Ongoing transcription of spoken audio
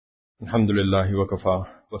الحمد لله وكفى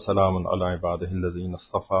وسلام على عباده الذين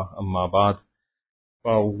اصطفى أما بعد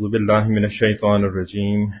فأعوذ بالله من الشيطان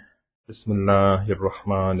الرجيم بسم الله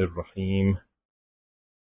الرحمن الرحيم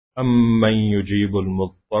أمن يجيب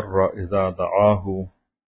المضطر إذا دعاه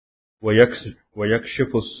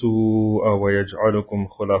ويكشف السوء ويجعلكم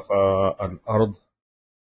خلفاء الأرض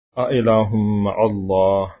أإله مع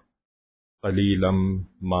الله قليلا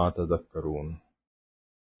ما تذكرون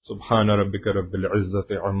سبحان ربك رب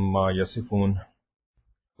العزة عما يصفون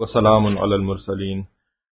وسلام على المرسلين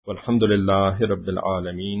والحمد لله رب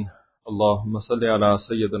العالمين اللهم صل على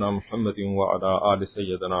سيدنا محمد وعلى آل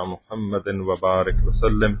سيدنا محمد وبارك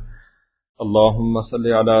وسلم اللهم صل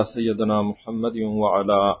على سيدنا محمد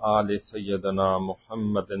وعلى آل سيدنا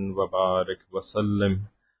محمد وبارك وسلم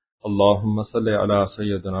اللهم صل على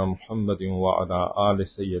سيدنا محمد وعلى آل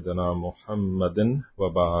سيدنا محمد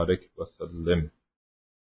وبارك وسلم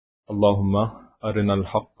اللهم أرنا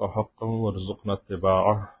الحق حقا وارزقنا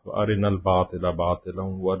اتباعه وأرنا الباطل باطلا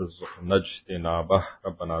وارزقنا اجتنابه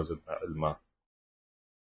ربنا زدنا علما۔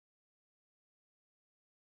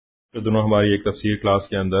 جو دنوں ہماری ایک تفسیر کلاس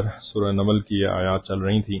کے اندر سورہ نمل کی یہ آیات چل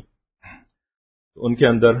رہی تھیں، تو ان کے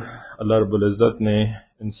اندر اللہ رب العزت نے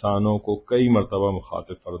انسانوں کو کئی مرتبہ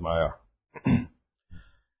مخاطب فرمایا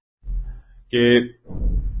کہ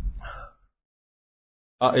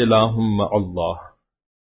اَإِلَٰهٌ مَّعَ اللَّهِ،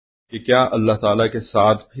 کہ کیا اللہ تعالیٰ کے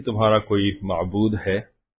ساتھ بھی تمہارا کوئی معبود ہے؟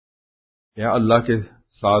 کیا اللہ کے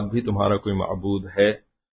ساتھ بھی تمہارا کوئی معبود ہے؟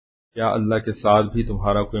 کیا اللہ کے ساتھ بھی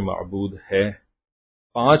تمہارا کوئی معبود ہے؟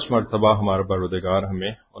 5 مرتبہ ہمارا پروردگار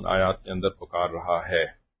ہمیں ان آیات کے اندر پکار رہا ہے۔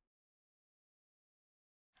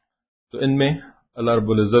 تو ان میں اللہ رب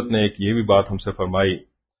العزت نے ایک یہ بھی بات ہم سے فرمائی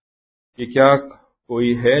کہ کیا کوئی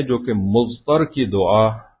ہے جو کہ مضطر کی دعا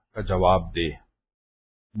کا جواب دے،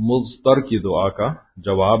 مضطر کی دعا کا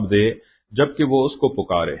جواب دے جبکہ وہ اس کو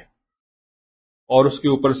پکارے اور اس کے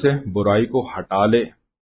اوپر سے برائی کو ہٹا لے؟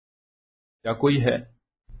 کیا کوئی ہے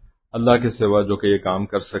اللہ کے سوا جو کہ یہ کام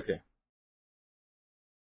کر سکے؟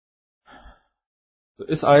 تو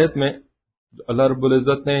اس آیت میں اللہ رب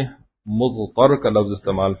العزت نے مضطر کا لفظ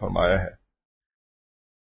استعمال فرمایا ہے۔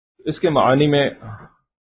 اس کے معنی میں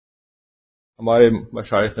ہمارے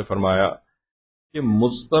مشائخ نے فرمایا کہ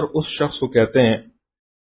مضطر اس شخص کو کہتے ہیں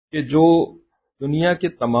کہ جو دنیا کے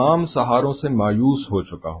تمام سہاروں سے مایوس ہو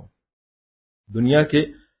چکا ہو، دنیا کے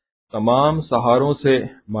تمام سہاروں سے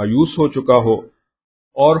مایوس ہو چکا ہو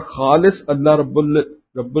اور خالص اللہ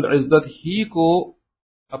رب العزت ہی کو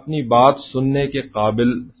اپنی بات سننے کے قابل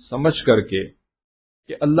سمجھ کر کے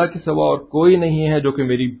کہ اللہ کے سوا اور کوئی نہیں ہے جو کہ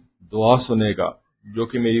میری دعا سنے گا، جو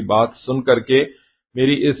کہ میری بات سن کر کے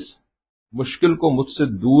میری اس مشکل کو مجھ سے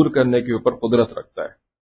دور کرنے کے اوپر قدرت رکھتا ہے،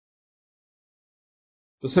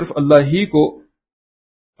 تو صرف اللہ ہی کو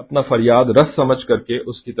اپنا فریاد رس سمجھ کر کے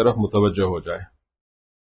اس کی طرف متوجہ ہو جائے،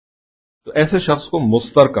 تو ایسے شخص کو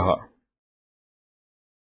مضطر کہا۔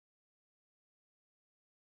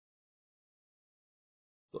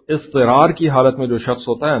 تو اضطرار کی حالت میں جو شخص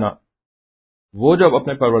ہوتا ہے نا، وہ جب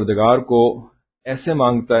اپنے پروردگار کو ایسے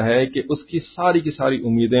مانگتا ہے کہ اس کی ساری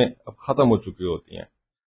امیدیں اب ختم ہو چکی ہوتی ہیں،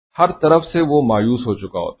 ہر طرف سے وہ مایوس ہو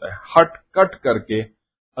چکا ہوتا ہے، ہٹ کٹ کر کے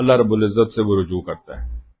اللہ رب العزت سے وہ رجوع کرتا ہے،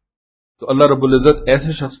 تو اللہ رب العزت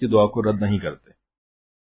ایسے شخص کی دعا کو رد نہیں کرتے۔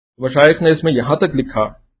 مشائخ نے اس میں یہاں تک لکھا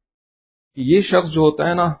کہ یہ شخص جو ہوتا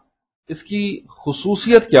ہے نا، اس کی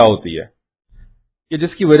خصوصیت کیا ہوتی ہے کہ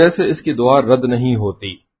جس کی وجہ سے اس کی دعا رد نہیں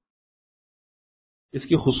ہوتی؟ اس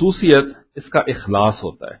کی خصوصیت اس کا اخلاص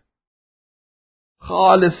ہوتا ہے،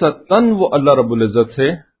 خالصتاً وہ اللہ رب العزت سے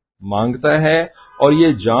مانگتا ہے اور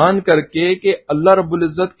یہ جان کر کے کہ اللہ رب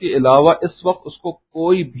العزت کے علاوہ اس وقت اس کو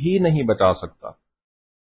کوئی بھی نہیں بچا سکتا،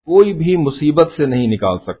 کوئی بھی مصیبت سے نہیں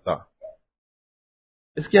نکال سکتا۔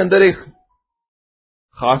 اس کے اندر ایک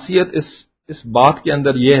خاصیت اس بات کے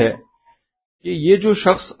اندر یہ ہے کہ یہ جو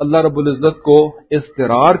شخص اللہ رب العزت کو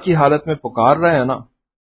اضطرار کی حالت میں پکار رہا ہے نا،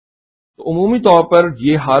 تو عمومی طور پر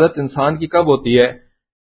یہ حالت انسان کی کب ہوتی ہے؟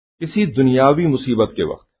 کسی دنیاوی مصیبت کے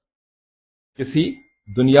وقت، کسی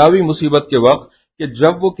دنیاوی مصیبت کے وقت، کہ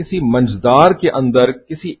جب وہ کسی منجدار کے اندر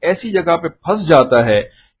کسی ایسی جگہ پہ پھنس جاتا ہے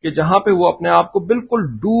کہ جہاں پہ وہ اپنے آپ کو بالکل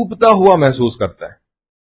ڈوبتا ہوا محسوس کرتا ہے،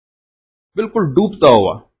 بالکل ڈوبتا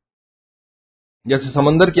ہوا، جیسے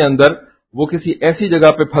سمندر کے اندر وہ کسی ایسی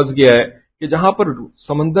جگہ پہ پھنس گیا ہے کہ جہاں پر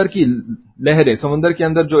سمندر کی لہریں، سمندر کے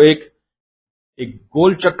اندر جو ایک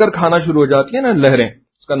گول چکر کھانا شروع ہو جاتی ہے نا لہریں،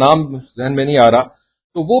 اس کا نام ذہن میں نہیں آ رہا،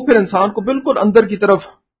 تو وہ پھر انسان کو بالکل اندر کی طرف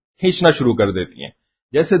کھینچنا شروع کر دیتی ہیں،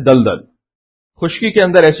 جیسے دلدل، خشکی کے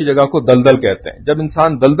اندر ایسی جگہ کو دلدل کہتے ہیں۔ جب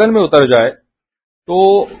انسان دلدل میں اتر جائے تو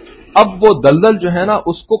اب وہ دلدل جو ہے نا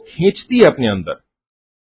اس کو کھینچتی ہے اپنے اندر،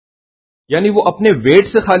 یعنی وہ اپنے ویٹ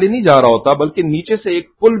سے خالی نہیں جا رہا ہوتا بلکہ نیچے سے ایک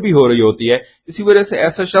پل بھی ہو رہی ہوتی ہے. اسی وجہ سے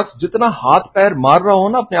ایسا شخص جتنا ہاتھ پیر مار رہا ہو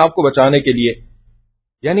نا اپنے آپ کو بچانے کے لیے،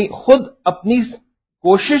 یعنی خود اپنی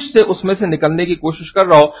کوشش سے اس میں سے نکلنے کی کوشش کر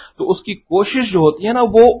رہا ہو، تو اس کی کوشش جو ہوتی ہے نا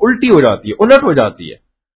وہ الٹی ہو جاتی ہے، الٹ ہو جاتی ہے.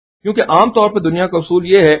 کیونکہ عام طور پہ دنیا کا اصول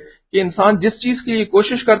یہ ہے کہ انسان جس چیز کے لیے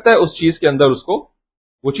کوشش کرتا ہے اس چیز کے اندر اس کو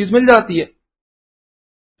وہ چیز مل جاتی ہے.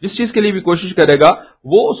 جس چیز کے لیے بھی کوشش کرے گا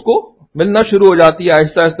وہ اس کو ملنا شروع ہو جاتی ہے،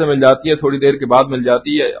 آہستہ آہستہ مل جاتی ہے، تھوڑی دیر کے بعد مل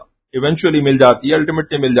جاتی ہے، ایونچولی مل جاتی ہے،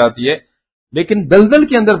 الٹیمیٹلی مل جاتی ہے. لیکن دلدل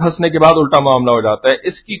کے اندر پھنسنے کے بعد الٹا معاملہ ہو جاتا ہے.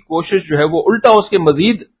 اس کی کوشش جو ہے وہ الٹا اس کے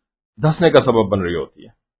مزید دھسنے کا سبب بن رہی ہوتی ہے.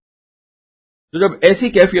 تو جب ایسی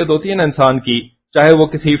کیفیت ہوتی ہے نا انسان کی، چاہے وہ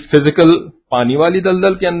کسی فزیکل پانی والی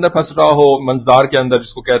دلدل کے اندر پھنس رہا ہو، منزدار کے اندر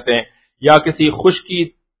جس کو کہتے ہیں، یا کسی خشکی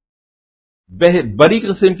بڑی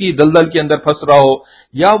قسم کی دلدل کے اندر پھنس رہا ہو،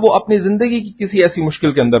 یا وہ اپنی زندگی کی کسی ایسی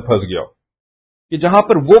مشکل کے اندر پھنس گیا ہو کہ جہاں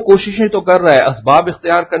پر وہ کوششیں تو کر رہا ہے، اسباب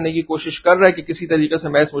اختیار کرنے کی کوشش کر رہا ہے کہ کسی طریقے سے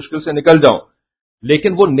میں اس مشکل سے نکل جاؤں،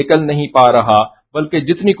 لیکن وہ نکل نہیں پا رہا، بلکہ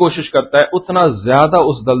جتنی کوشش کرتا ہے اتنا زیادہ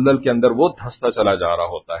اس دلدل کے اندر وہ دھستا چلا جا رہا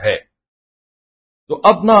ہوتا ہے. تو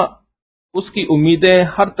اب نہ اس کی امیدیں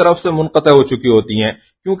ہر طرف سے منقطع ہو چکی ہوتی ہیں،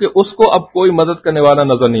 کیونکہ اس کو اب کوئی مدد کرنے والا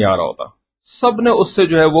نظر نہیں آ رہا ہوتا. سب نے اس سے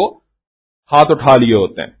جو ہے وہ ہاتھ اٹھا لیے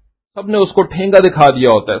ہوتے ہیں، سب نے اس کو ٹھینگا دکھا دیا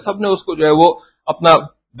ہوتا ہے، سب نے اس کو جو ہے وہ اپنا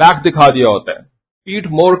بیک دکھا دیا ہوتا ہے، پیٹ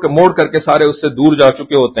موڑ کر کے سارے اس سے دور جا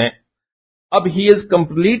چکے ہوتے ہیں. اب ہی is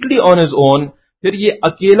completely on his own. پھر یہ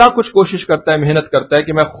اکیلا کچھ کوشش کرتا ہے، محنت کرتا ہے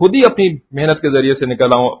کہ میں خود ہی اپنی محنت کے ذریعے سے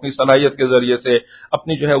نکل آؤں، اپنی صلاحیت کے ذریعے سے،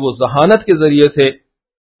 اپنی جو ہے وہ ذہانت کے ذریعے سے،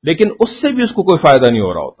 لیکن اس سے بھی اس کو کوئی فائدہ نہیں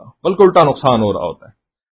ہو رہا ہوتا بلکہ الٹا نقصان ہو رہا ہوتا ہے.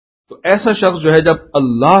 تو ایسا شخص جو ہے جب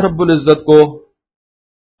اللہ رب العزت کو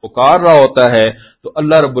پکار رہا ہوتا ہے تو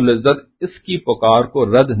اللہ رب العزت اس کی پکار کو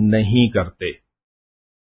رد نہیں کرتے.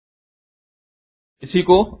 اسی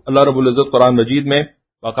کو اللہ رب العزت قرآن مجید میں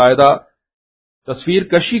باقاعدہ تصویر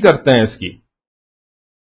کشی کرتے ہیں اس کی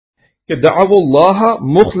کہ دعوا اللہ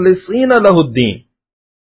مخلصین لہ الدین.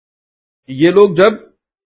 یہ لوگ جب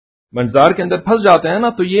منظار کے اندر پھنس جاتے ہیں نا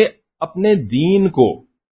تو یہ اپنے دین کو،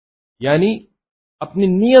 یعنی اپنی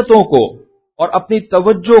نیتوں کو اور اپنی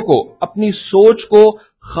توجہ کو، اپنی سوچ کو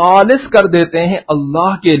خالص کر دیتے ہیں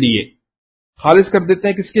اللہ کے لیے. خالص کر دیتے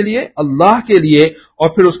ہیں کس کے لیے؟ اللہ کے لیے. اور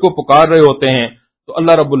پھر اس کو پکار رہے ہوتے ہیں تو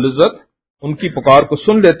اللہ رب العزت ان کی پکار کو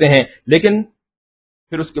سن لیتے ہیں. لیکن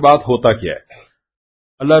پھر اس کے بعد ہوتا کیا ہے؟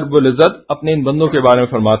 اللہ رب العزت اپنے ان بندوں کے بارے میں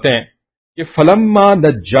فرماتے ہیں کہ فلما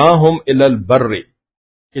نجاہم الی البر،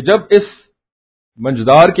 کہ جب اس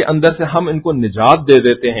منجدار کے اندر سے ہم ان کو نجات دے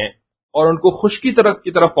دیتے ہیں اور ان کو خشکی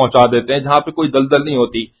کی طرف پہنچا دیتے ہیں، جہاں پہ کوئی دلدل نہیں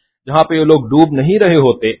ہوتی، جہاں پہ یہ لوگ ڈوب نہیں رہے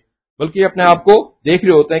ہوتے بلکہ اپنے آپ کو دیکھ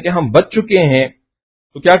رہے ہوتے ہیں کہ ہم بچ چکے ہیں،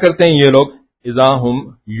 تو کیا کرتے ہیں یہ لوگ؟ اذا ہم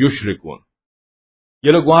یشرکون،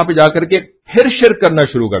 یہ لوگ وہاں پہ جا کر کے پھر شرک کرنا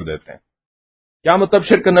شروع کر دیتے ہیں. کیا مطلب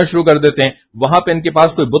شرک کرنا شروع کر دیتے ہیں؟ وہاں پہ ان کے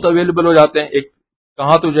پاس کوئی بت اویلیبل ہو جاتے ہیں. ایک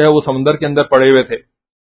کہاں تو جو ہے وہ سمندر کے اندر پڑے ہوئے تھے،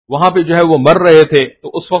 وہاں پہ جو ہے وہ مر رہے تھے، تو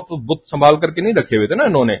اس وقت بت سنبھال کر کے نہیں رکھے ہوئے تھے نا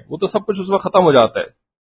انہوں نے، وہ تو سب کچھ اس وقت ختم ہو جاتا ہے.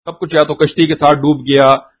 سب کچھ یا تو کشتی کے ساتھ ڈوب گیا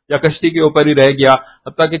یا کشتی کے اوپر ہی رہ گیا،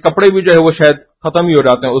 حتیٰ کہ کپڑے بھی جو ہے وہ شاید ختم ہی ہو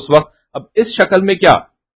جاتے ہیں اس وقت. اب اس شکل میں کیا،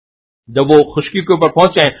 جب وہ خشکی کے اوپر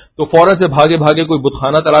پہنچے ہیں تو فوراً سے بھاگے بھاگے کوئی بت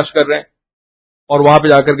خانہ تلاش کر رہے ہیں اور وہاں پہ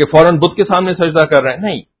جا کر کے فوراً بت کے سامنے سجدہ کر رہے ہیں.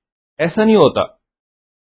 نہیں، ایسا نہیں ہوتا،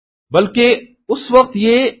 بلکہ اس وقت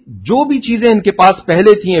یہ جو بھی چیزیں ان کے پاس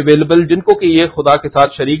پہلے تھیں اویلیبل، جن کو کہ یہ خدا کے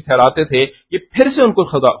ساتھ شریک ٹھہراتے تھے، یہ پھر سے ان کو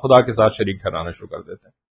خدا کے ساتھ شریک ٹھہرانا شروع کر دیتے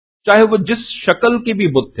ہیں. چاہے وہ جس شکل کے بھی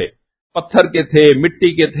بت تھے، پتھر کے تھے،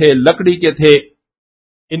 مٹی کے تھے، لکڑی کے تھے،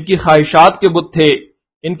 ان کی خواہشات کے بت تھے،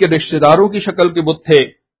 ان کے رشتہ داروں کی شکل کے بت تھے،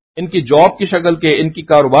 ان کی جاب کی شکل کے، ان کی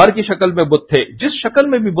کاروبار کی شکل میں بت تھے، جس شکل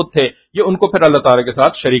میں بھی بت تھے، یہ ان کو پھر اللہ تعالی کے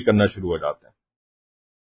ساتھ شریک کرنا شروع ہو جاتے ہیں.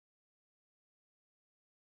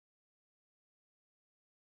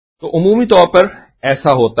 تو عمومی طور پر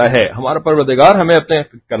ایسا ہوتا ہے. ہمارا پروردگار ہمیں اپنے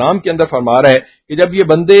کلام کے اندر فرما رہا ہے کہ جب یہ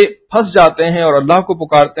بندے پھنس جاتے ہیں اور اللہ کو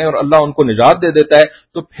پکارتے ہیں اور اللہ ان کو نجات دے دیتا ہے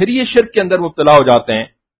تو پھر یہ شرک کے اندر مبتلا ہو جاتے ہیں.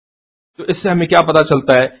 تو اس سے ہمیں کیا پتہ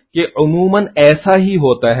چلتا ہے کہ عموماً ایسا ہی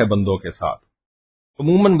ہوتا ہے بندوں کے ساتھ،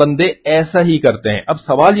 عموماً بندے ایسا ہی کرتے ہیں. اب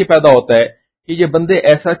سوال یہ پیدا ہوتا ہے کہ یہ بندے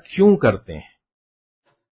ایسا کیوں کرتے ہیں؟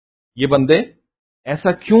 یہ بندے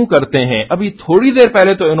ایسا کیوں کرتے ہیں؟ ابھی تھوڑی دیر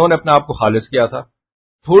پہلے تو انہوں نے اپنے آپ کو خالص کیا تھا،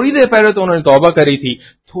 تھوڑی دیر پہلے تو انہوں نے توبہ کری تھی،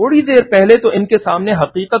 تھوڑی دیر پہلے تو ان کے سامنے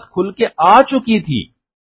حقیقت کھل کے آ چکی تھی،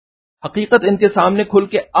 حقیقت ان کے سامنے کھل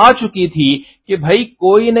کے آ چکی تھی کہ بھائی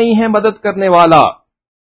کوئی نہیں ہے مدد کرنے والا،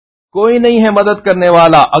 کوئی نہیں ہے مدد کرنے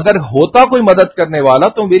والا. اگر ہوتا کوئی مدد کرنے والا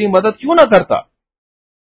تو میری مدد کیوں نہ کرتا؟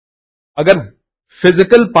 اگر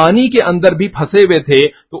فزیکل پانی کے اندر بھی پھنسے ہوئے تھے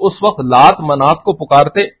تو اس وقت لات منات کو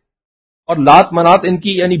پکارتے اور لات منات ان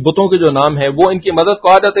کی یعنی بتوں کے جو نام ہیں وہ ان کی مدد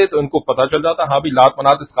کو آ جاتے تو ان کو پتہ چل جاتا ہاں بھی لات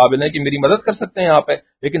منات اس قابل ہے کہ میری مدد کر سکتے ہیں یہاں پہ،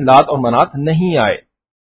 لیکن لات اور منات نہیں آئے۔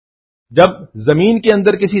 جب زمین کے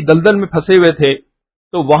اندر کسی دلدل میں پھنسے ہوئے تھے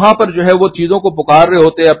تو وہاں پر جو ہے وہ چیزوں کو پکار رہے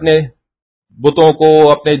ہوتے، اپنے بتوں کو،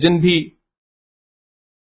 اپنے جن بھی،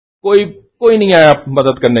 کوئی نہیں آیا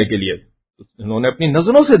مدد کرنے کے لیے۔ انہوں نے اپنی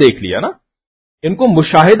نظروں سے دیکھ لیا نا، ان کو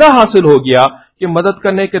مشاہدہ حاصل ہو گیا کہ مدد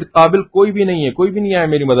کرنے کے قابل کوئی بھی نہیں ہے، کوئی بھی نہیں آیا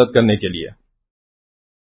میری مدد کرنے کے لیے۔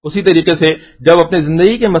 اسی طریقے سے جب اپنے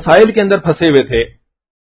زندگی کے مسائل کے اندر پھنسے ہوئے تھے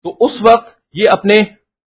تو اس وقت یہ اپنے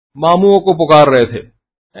ماموں کو پکار رہے تھے،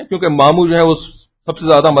 کیونکہ ماموں جو ہے وہ سب سے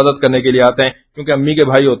زیادہ مدد کرنے کے لیے آتے ہیں، کیونکہ امی کے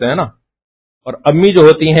بھائی ہوتے ہیں نا، اور امی جو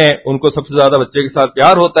ہوتی ہیں ان کو سب سے زیادہ بچے کے ساتھ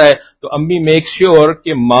پیار ہوتا ہے، تو امی میک شیور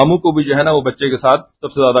کہ ماموں کو بھی جو ہے نا وہ بچے کے ساتھ سب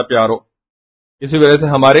سے زیادہ پیار ہو۔ اسی وجہ سے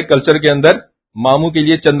ہمارے کلچر کے اندر ماموں کے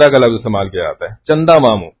لیے چندہ کا لفظ استعمال کیا جاتا ہے، چندہ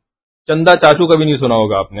ماموں۔ چندہ چاچو کا بھی نہیں سنا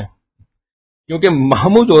ہوگا آپ نے، کیونکہ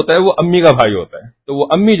ماموں جو ہوتا ہے وہ امی کا بھائی ہوتا ہے، تو وہ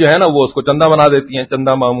امی جو ہے نا وہ اس کو چندہ بنا دیتی ہیں،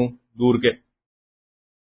 چندہ ماموں دور کے۔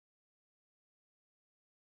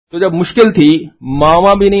 تو جب مشکل تھی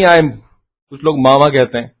ماما بھی نہیں آئے، کچھ لوگ ماما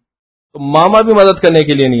کہتے ہیں، تو ماما بھی مدد کرنے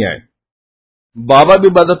کے لیے نہیں آئے، بابا بھی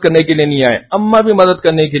مدد کرنے کے لیے نہیں آئے، اماں بھی مدد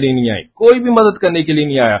کرنے کے لیے نہیں آئی، کوئی بھی مدد کرنے کے لیے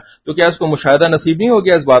نہیں آیا، تو کیا اس کو مشاہدہ نصیب نہیں ہو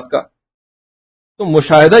گیا اس بات کا؟ تو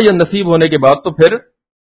مشاہدہ یا نصیب ہونے کے بعد تو پھر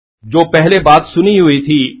جو پہلے بات سنی ہوئی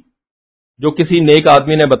تھی، جو کسی نیک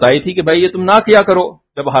آدمی نے بتائی تھی کہ بھائی یہ تم نہ کیا کرو،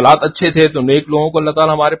 جب حالات اچھے تھے تو نیک لوگوں کو اللہ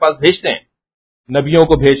تعالیٰ ہمارے پاس بھیجتے ہیں، نبیوں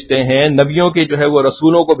کو بھیجتے ہیں، نبیوں کے جو ہے وہ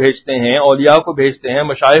رسولوں کو بھیجتے ہیں، اولیاء کو بھیجتے ہیں،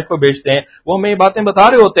 مشائخ کو بھیجتے ہیں، وہ ہمیں یہ باتیں بتا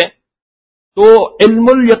رہے ہوتے ہیں۔ تو علم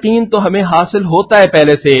الیقین تو ہمیں حاصل ہوتا ہے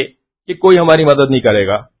پہلے سے کہ کوئی ہماری مدد نہیں کرے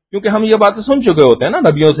گا، کیونکہ ہم یہ باتیں سن چکے ہوتے ہیں نا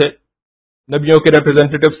نبیوں سے، نبیوں کے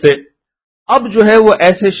ریپرزینٹیٹو سے۔ اب جو ہے وہ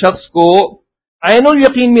ایسے شخص کو عین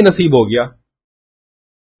الیقین بھی نصیب ہو گیا،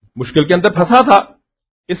 مشکل کے اندر پھنسا تھا،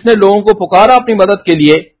 اس نے لوگوں کو پکارا اپنی مدد کے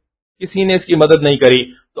لیے، کسی نے اس کی مدد نہیں کری،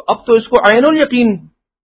 تو اب تو اس کو عین الیقین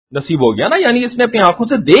نصیب ہو گیا نا، یعنی اس نے اپنی آنکھوں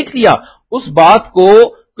سے دیکھ لیا اس بات کو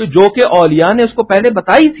جو کہ اولیاء نے اس کو پہلے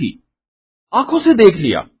بتائی تھی، آنکھوں سے دیکھ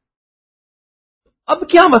لیا۔ اب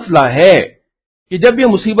کیا مسئلہ ہے کہ جب یہ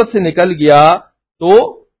مصیبت سے نکل گیا تو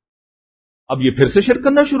اب یہ پھر سے شرک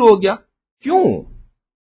کرنا شروع ہو گیا؟ کیوں؟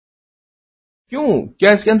 کیا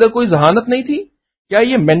اس کے اندر کوئی ذہانت نہیں تھی؟ کیا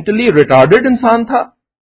یہ مینٹلی ریٹارڈڈ انسان تھا؟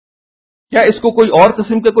 کیا اس کو کوئی اور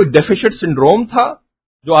قسم کا کوئی ڈیفیشٹ سنڈروم تھا،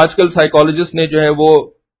 جو آج کل سائیکالوجسٹ نے جو ہے وہ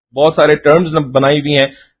بہت سارے ٹرمز بنائی ہوئی ہیں،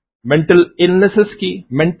 مینٹل النسز کی،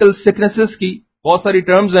 مینٹل سکنسز کی بہت ساری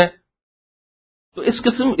ٹرمز ہیں۔ تو اس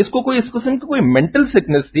قسم کی کوئی مینٹل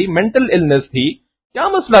سکنس تھی، مینٹل النس تھی، کیا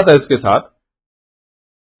مسئلہ تھا اس کے ساتھ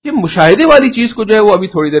کہ مشاہدے والی چیز کو جو ہے وہ ابھی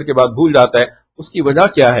تھوڑی دیر کے بعد بھول جاتا ہے؟ اس کی وجہ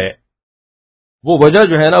کیا ہے؟ وہ وجہ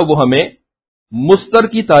جو ہے نا وہ ہمیں مستر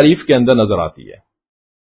کی تعریف کے اندر نظر آتی ہے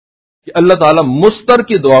کہ اللہ تعالیٰ مستر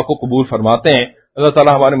کی دعا کو قبول فرماتے ہیں۔ اللہ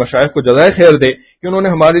تعالیٰ ہمارے مشائخ کو جزائے خیر دے کہ انہوں نے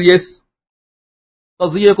ہمارے لیے اس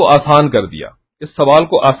قضیے کو آسان کر دیا، اس سوال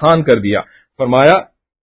کو آسان کر دیا۔ فرمایا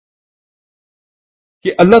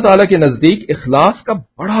کہ اللہ تعالیٰ کے نزدیک اخلاص کا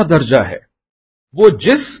بڑا درجہ ہے، وہ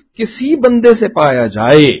جس کسی بندے سے پایا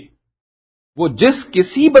جائے، وہ جس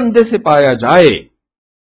کسی بندے سے پایا جائے،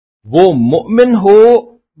 وہ مؤمن ہو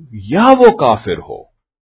یا وہ کافر ہو،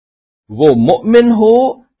 وہ مؤمن ہو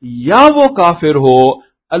یا وہ کافر ہو،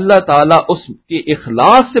 اللہ تعالیٰ اس کے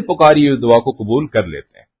اخلاص سے پکاری ہوئی دعا کو قبول کر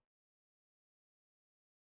لیتے ہیں۔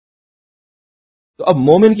 تو اب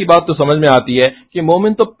مومن کی بات تو سمجھ میں آتی ہے کہ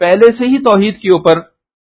مومن تو پہلے سے ہی توحید کے اوپر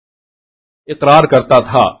اقرار کرتا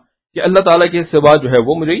تھا کہ اللہ تعالیٰ کے سوا جو ہے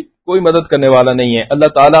وہ مجھے کوئی مدد کرنے والا نہیں ہے، اللہ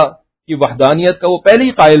تعالیٰ کی وحدانیت کا وہ پہلے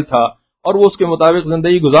ہی قائل تھا اور وہ اس کے مطابق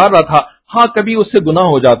زندگی گزار رہا تھا۔ ہاں کبھی اس سے گناہ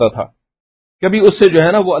ہو جاتا تھا، کبھی اس سے جو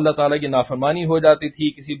ہے نا وہ اللہ تعالیٰ کی نافرمانی ہو جاتی تھی،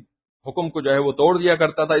 کسی حکم کو جو ہے وہ توڑ دیا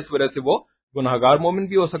کرتا تھا، اس وجہ سے وہ گناہگار مومن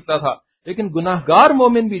بھی ہو سکتا تھا۔ لیکن گناہگار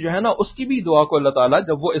مومن بھی جو ہے نا اس کی بھی دعا کو اللہ تعالیٰ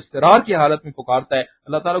جب وہ اضطرار کی حالت میں پکارتا ہے،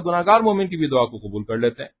 اللہ تعالیٰ گناہگار مومن کی بھی دعا کو قبول کر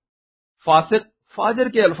لیتے ہیں۔ فاسق فاجر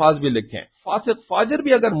کے الفاظ بھی لکھیں، فاسق فاجر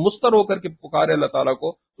بھی اگر مستر ہو کر کے پکارے اللہ تعالیٰ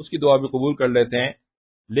کو، اس کی دعا بھی قبول کر لیتے ہیں۔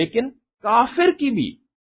 لیکن کافر کی بھی،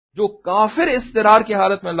 جو کافر اضطرار کی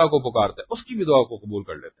حالت میں اللہ کو پکارتا ہے، اس کی بھی دعا کو قبول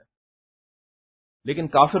کر لیتے ہیں۔ لیکن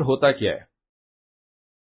کافر ہوتا کیا ہے؟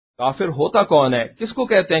 کافر ہوتا کون ہے؟ کس کو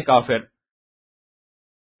کہتے ہیں کافر؟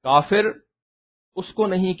 کافر اس کو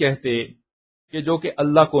نہیں کہتے کہ جو کہ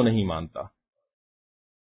اللہ کو نہیں مانتا،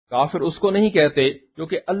 کافر اس کو نہیں کہتے جو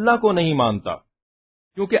کہ اللہ کو نہیں مانتا،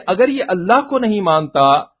 کیونکہ اگر یہ اللہ کو نہیں مانتا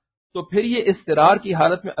تو پھر یہ اضطرار کی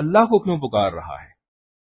حالت میں اللہ کو کیوں پکار رہا ہے؟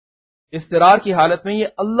 اضطرار کی حالت میں یہ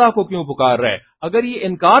اللہ کو کیوں پکار رہا ہے؟ اگر یہ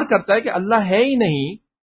انکار کرتا ہے کہ اللہ ہے ہی نہیں،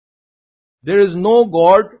 there is no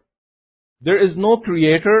God there is no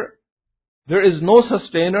creator, there is no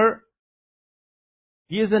sustainer,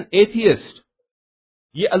 he is an atheist.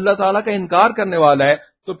 یہ اللہ تعالیٰ کا انکار کرنے والا ہے،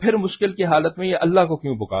 تو پھر مشکل کی حالت میں یہ اللہ کو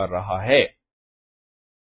کیوں پکار رہا ہے؟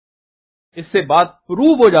 اس سے بات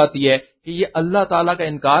پروو ہو جاتی ہے کہ یہ اللہ تعالیٰ کا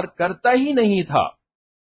انکار کرتا ہی نہیں تھا،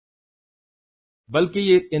 بلکہ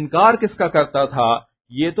یہ انکار کس کا کرتا تھا؟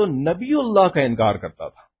 یہ تو نبی اللہ کا انکار کرتا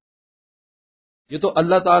تھا. یہ تو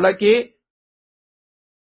اللہ تعالیٰ کے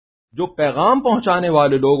جو پیغام پہنچانے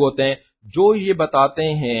والے لوگ ہوتے ہیں، جو یہ بتاتے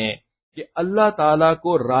ہیں کہ اللہ تعالیٰ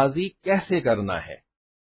کو راضی کیسے کرنا ہے.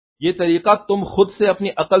 یہ طریقہ تم خود سے اپنی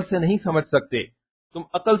عقل سے نہیں سمجھ سکتے، تم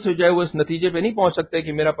عقل سے جو ہے وہ اس نتیجے پہ نہیں پہنچ سکتے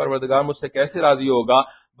کہ میرا پروردگار مجھ سے کیسے راضی ہوگا،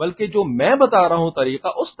 بلکہ جو میں بتا رہا ہوں طریقہ،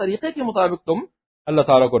 اس طریقے کے مطابق تم اللہ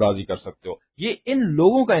تعالیٰ کو راضی کر سکتے ہو. یہ ان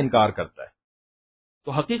لوگوں کا انکار کرتا ہے.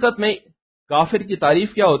 تو حقیقت میں کافر کی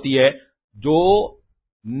تعریف کیا ہوتی ہے؟ جو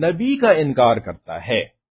نبی کا انکار کرتا ہے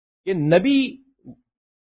کہ نبی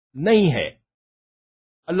نہیں ہے،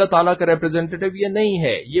 اللہ تعالیٰ کا ریپرزینٹیٹو یہ نہیں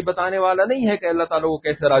ہے، یہ بتانے والا نہیں ہے کہ اللہ تعالیٰ کو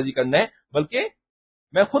کیسے راضی کرنا ہے، بلکہ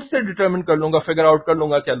میں خود سے ڈٹرمن کر لوں گا، فگر آؤٹ کر لوں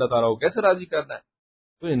گا کہ اللہ تعالیٰ کو کیسے راضی کرنا ہے.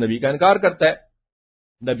 تو یہ نبی کا انکار کرتا ہے،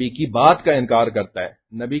 نبی کی بات کا انکار کرتا ہے.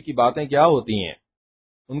 نبی کی باتیں کیا ہوتی ہیں؟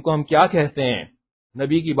 ان کو ہم کیا کہتے ہیں؟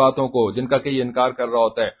 نبی کی باتوں کو جن کا کہ یہ انکار کر رہا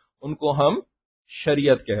ہوتا ہے، ان کو ہم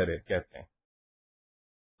شریعت کہتے ہیں.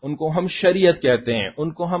 ان کو ہم شریعت کہتے ہیں،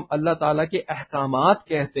 ان کو ہم اللہ تعالیٰ کے احکامات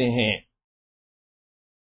کہتے ہیں.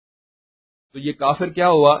 تو یہ کافر کیا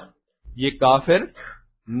ہوا؟ یہ کافر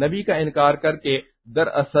نبی کا انکار کر کے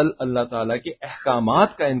دراصل اللہ تعالیٰ کے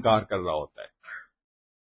احکامات کا انکار کر رہا ہوتا ہے.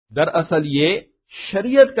 دراصل یہ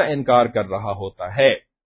شریعت کا انکار کر رہا ہوتا ہے.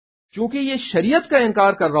 چونکہ یہ شریعت کا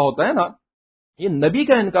انکار کر رہا ہوتا ہے نا، یہ نبی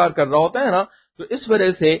کا انکار کر رہا ہوتا ہے نا، تو اس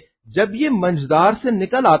وجہ سے جب یہ منجدار سے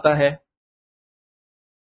نکل آتا ہے،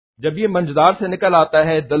 جب یہ منجدار سے نکل آتا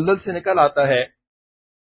ہے، دلدل سے نکل آتا ہے،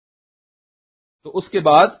 تو اس کے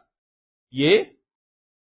بعد یہ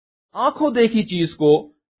آنکھوں دیکھی چیز کو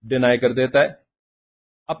ڈینائی کر دیتا ہے،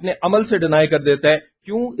 اپنے عمل سے ڈینائی کر دیتا ہے.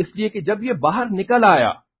 کیوں؟ اس لیے کہ جب یہ باہر نکل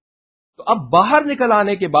آیا تو اب باہر نکل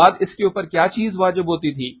آنے کے بعد اس کے اوپر کیا چیز واجب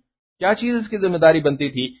ہوتی تھی؟ کیا چیز اس کی ذمہ داری بنتی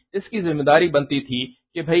تھی؟ اس کی ذمہ داری بنتی تھی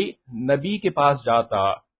کہ بھئی نبی کے پاس جاتا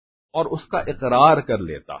اور اس کا اقرار کر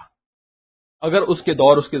لیتا. اگر اس کے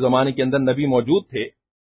دور، اس کے زمانے کے اندر نبی موجود تھے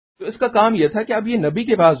تو اس کا کام یہ تھا کہ اب یہ نبی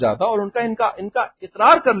کے پاس جاتا اور ان کا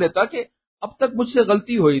اقرار کر لیتا کہ اب تک مجھ سے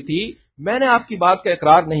غلطی ہوئی تھی، میں نے آپ کی بات کا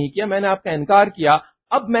اقرار نہیں کیا، میں نے آپ کا انکار کیا،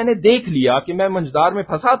 اب میں نے دیکھ لیا کہ میں منجدار میں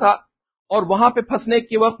پھنسا تھا اور وہاں پہ پھنسنے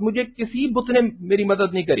کے وقت مجھے کسی بت نے میری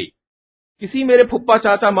مدد نہیں کری، کسی میرے پھپھا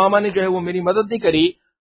چاچا ماما نے جو ہے وہ میری مدد نہیں کری.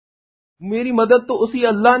 میری مدد تو اسی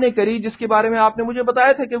اللہ نے کری جس کے بارے میں آپ نے مجھے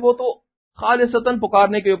بتایا تھا کہ وہ تو خالصتاً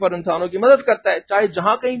پکارنے کے اوپر انسانوں کی مدد کرتا ہے، چاہے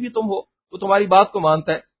جہاں کہیں بھی تم ہو وہ تمہاری بات کو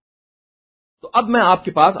مانتا ہے. تو اب میں آپ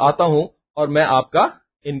کے پاس آتا ہوں اور میں آپ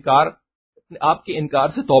کے انکار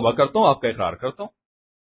سے توبہ کرتا ہوں، آپ کا اقرار کرتا ہوں.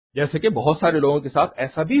 جیسے کہ بہت سارے لوگوں کے ساتھ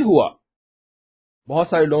ایسا بھی ہوا، بہت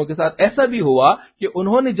سارے لوگوں کے ساتھ ایسا بھی ہوا کہ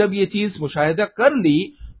انہوں نے جب یہ چیز مشاہدہ کر لی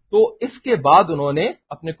تو اس کے بعد انہوں نے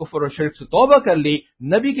اپنے کفر و شرک سے توبہ کر لی،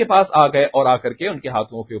 نبی کے پاس آ گئے اور آ کر کے ان کے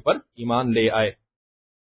ہاتھوں کے اوپر ایمان لے آئے.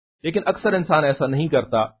 لیکن اکثر انسان ایسا نہیں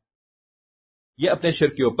کرتا، یہ اپنے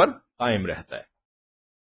شرک کے اوپر قائم رہتا ہے.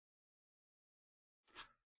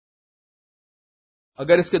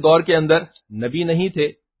 اگر اس کے دور کے اندر نبی نہیں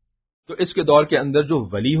تھے تو اس کے دور کے اندر جو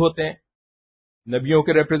ولی ہوتے ہیں، نبیوں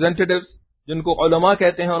کے ریپرزینٹیٹیوز جن کو علماء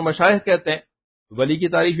کہتے ہیں اور مشائخ کہتے ہیں، ولی کی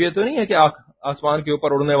تعریف یہ تو نہیں ہے کہ آسمان کے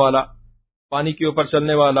اوپر اڑنے والا، پانی کے اوپر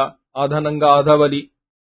چلنے والا، آدھا ننگا آدھا ولی،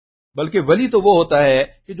 بلکہ ولی تو وہ ہوتا ہے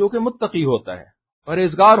کہ جو کہ متقی ہوتا ہے،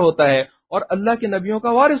 پرہیزگار ہوتا ہے اور اللہ کے نبیوں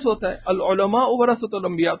کا وارث ہوتا ہے. العلماء ورثۃ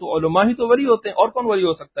الانبیاء، تو علماء ہی تو ولی ہوتے ہیں، اور کون ولی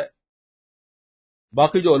ہو سکتا ہے؟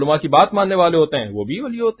 باقی جو علماء کی بات ماننے والے ہوتے ہیں وہ بھی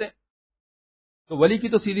ولی ہوتے ہیں. تو ولی کی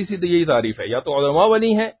تو سیدھی سیدھی یہی تعریف ہے، یا تو علماء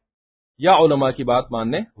ولی ہیں یا علماء کی بات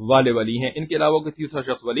ماننے والے ولی ہیں، ان کے علاوہ کوئی تیسرا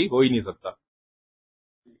شخص ولی ہو ہی نہیں سکتا.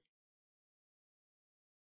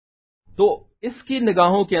 تو اس کی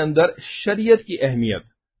نگاہوں کے اندر شریعت کی اہمیت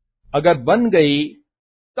اگر بن گئی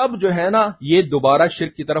تب جو ہے نا یہ دوبارہ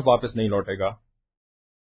شرک کی طرف واپس نہیں لوٹے گا.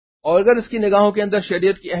 اور اگر اس کی نگاہوں کے اندر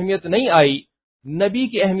شریعت کی اہمیت نہیں آئی، نبی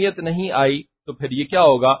کی اہمیت نہیں آئی، تو پھر یہ کیا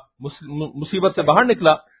ہوگا؟ مصیبت سے باہر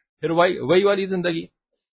نکلا، پھر وہی والی زندگی،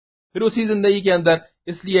 پھر اسی زندگی کے اندر.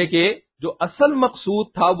 اس لیے کہ جو اصل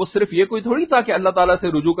مقصود تھا وہ صرف یہ کوئی تھوڑی تھا کہ اللہ تعالیٰ سے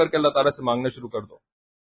رجوع کر کے اللہ تعالیٰ سے مانگنا شروع کر دو.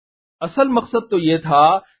 اصل مقصد تو یہ تھا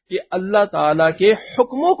کہ اللہ تعالیٰ کے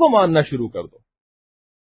حکموں کو ماننا شروع کر دو،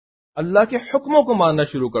 اللہ کے حکموں کو ماننا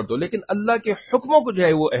شروع کر دو. لیکن اللہ کے حکموں کو جو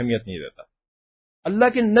ہے وہ اہمیت نہیں دیتا، اللہ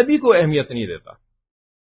کے نبی کو اہمیت نہیں دیتا.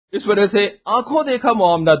 اس وجہ سے آنکھوں دیکھا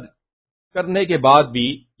معاملہ کرنے کے بعد بھی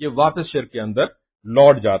یہ واپس شرک کے اندر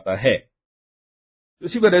لوٹ جاتا ہے.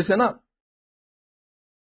 اسی وجہ سے نا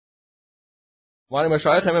ہمارے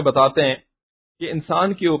مشائخ ہمیں بتاتے ہیں کہ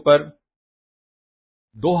انسان کے اوپر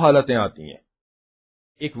دو حالتیں آتی ہیں.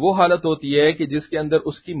 ایک وہ حالت ہوتی ہے کہ جس کے اندر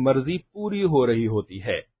اس کی مرضی پوری ہو رہی ہوتی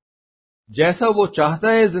ہے، جیسا وہ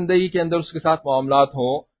چاہتا ہے زندگی کے اندر اس کے ساتھ معاملات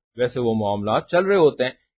ہوں ویسے وہ معاملات چل رہے ہوتے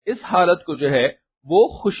ہیں. اس حالت کو جو ہے وہ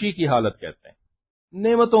خوشی کی حالت کہتے ہیں،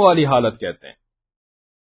 نعمتوں والی حالت کہتے ہیں.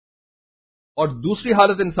 اور دوسری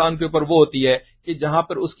حالت انسان کے اوپر وہ ہوتی ہے کہ جہاں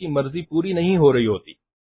پر اس کی مرضی پوری نہیں ہو رہی ہوتی،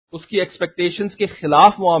 اس کی ایکسپیکٹیشنز کے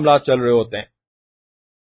خلاف معاملات چل رہے ہوتے ہیں.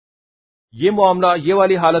 یہ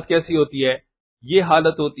والی حالت کیسی ہوتی ہے؟ یہ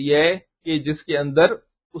حالت ہوتی ہے کہ جس کے اندر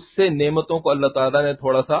اس سے نعمتوں کو اللہ تعالیٰ نے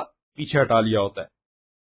تھوڑا سا پیچھے ہٹا لیا ہوتا ہے،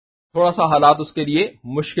 تھوڑا سا حالات اس کے لیے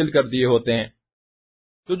مشکل کر دیے ہوتے ہیں.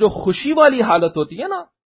 تو جو خوشی والی حالت ہوتی ہے نا،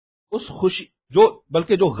 اس خوشی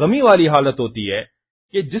بلکہ جو غمی والی حالت ہوتی ہے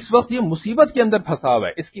کہ جس وقت یہ مصیبت کے اندر پھنسا ہوا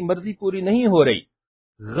ہے، اس کی مرضی پوری نہیں ہو رہی،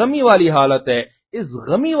 غمی والی حالت ہے. اس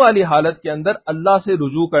غمی والی حالت کے اندر اللہ سے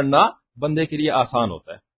رجوع کرنا بندے کے لیے آسان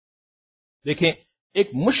ہوتا ہے. دیکھیں، ایک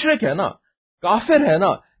مشرک ہے نا، کافر ہے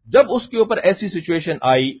نا، جب اس کے اوپر ایسی سچویشن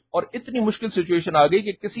آئی اور اتنی مشکل سچویشن آ گئی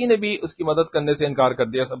کہ کسی نے بھی اس کی مدد کرنے سے انکار کر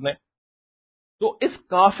دیا، سب نے، تو اس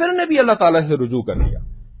کافر نے بھی اللہ تعالیٰ سے رجوع کر لیا.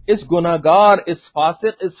 اس گناہگار، اس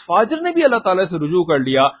فاسق، اس فاجر نے بھی اللہ تعالیٰ سے رجوع کر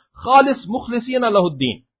لیا، خالص مخلصین لہ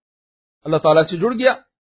الدین، اللہ تعالیٰ سے جڑ گیا.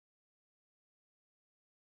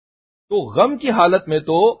 تو غم کی حالت میں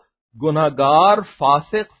تو گناہگار،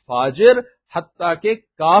 فاسق، فاجر، حتیٰ کہ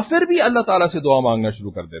کافر بھی اللہ تعالیٰ سے دعا مانگنا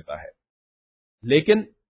شروع کر دیتا ہے. لیکن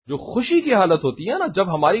جو خوشی کی حالت ہوتی ہے نا،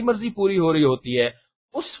 جب ہماری مرضی پوری ہو رہی ہوتی ہے،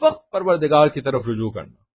 اس وقت پروردگار کی طرف رجوع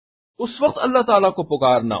کرنا، اس وقت اللہ تعالیٰ کو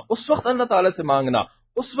پکارنا، اس وقت اللہ تعالیٰ سے مانگنا،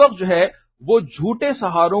 اس وقت جو ہے وہ جھوٹے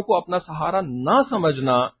سہاروں کو اپنا سہارا نہ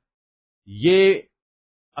سمجھنا، یہ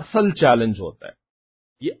اصل چیلنج ہوتا ہے،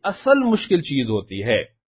 یہ اصل مشکل چیز ہوتی ہے.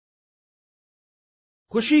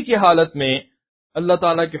 خوشی کی حالت میں اللہ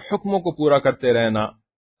تعالیٰ کے حکموں کو پورا کرتے رہنا،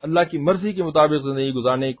 اللہ کی مرضی کے مطابق زندگی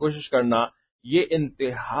گزارنے کی کوشش کرنا، یہ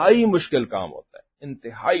انتہائی مشکل کام ہوتا ہے،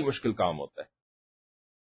 انتہائی مشکل کام ہوتا ہے.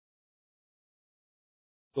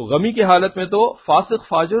 تو غمی کی حالت میں تو فاسق،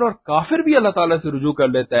 فاجر اور کافر بھی اللہ تعالیٰ سے رجوع کر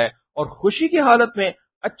لیتا ہے، اور خوشی کی حالت میں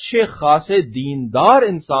اچھے خاصے دیندار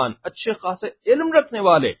انسان، اچھے خاصے علم رکھنے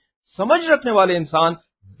والے، سمجھ رکھنے والے انسان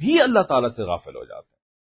بھی اللہ تعالیٰ سے غافل ہو جاتے ہیں.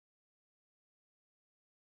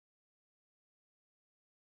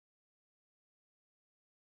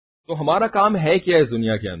 تو ہمارا کام ہے کیا اس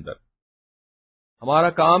دنیا کے اندر؟ ہمارا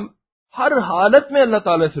کام ہر حالت میں اللہ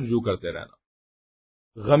تعالیٰ سے رجوع کرتے رہنا،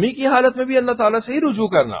 غمی کی حالت میں بھی اللہ تعالیٰ سے ہی رجوع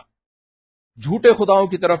کرنا، جھوٹے خداؤں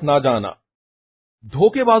کی طرف نہ جانا،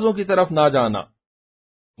 دھوکے بازوں کی طرف نہ جانا،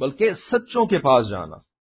 بلکہ سچوں کے پاس جانا.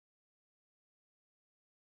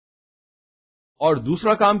 اور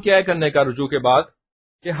دوسرا کام کیا ہے کرنے کا رجوع کے بعد؟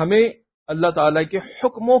 کہ ہمیں اللہ تعالیٰ کے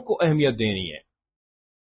حکموں کو اہمیت دینی ہے،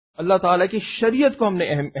 اللہ تعالیٰ کی شریعت کو ہم نے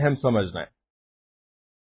اہم سمجھنا ہے.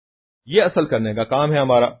 یہ اصل کرنے کا کام ہے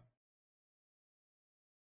ہمارا.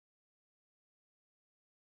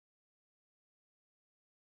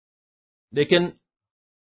 لیکن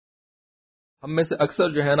ہم میں سے اکثر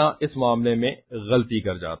جو ہے نا اس معاملے میں غلطی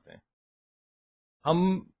کر جاتے ہیں. ہم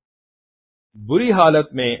بری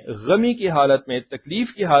حالت میں، غمی کی حالت میں،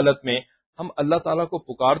 تکلیف کی حالت میں ہم اللہ تعالیٰ کو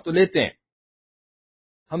پکار تو لیتے ہیں،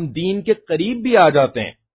 ہم دین کے قریب بھی آ جاتے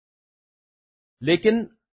ہیں، لیکن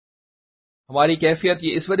ہماری کیفیت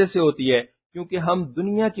یہ اس وجہ سے ہوتی ہے کیونکہ ہم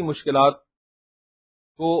دنیا کی مشکلات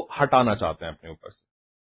کو ہٹانا چاہتے ہیں اپنے اوپر سے.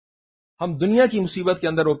 ہم دنیا کی مصیبت کے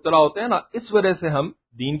اندر مبتلا ہوتے ہیں نا، اس وجہ سے ہم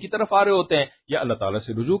دین کی طرف آ رہے ہوتے ہیں یا اللہ تعالیٰ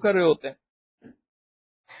سے رجوع کر رہے ہوتے ہیں.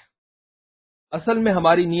 اصل میں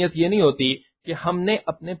ہماری نیت یہ نہیں ہوتی کہ ہم نے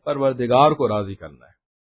اپنے پروردگار کو راضی کرنا ہے،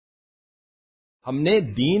 ہم نے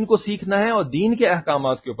دین کو سیکھنا ہے اور دین کے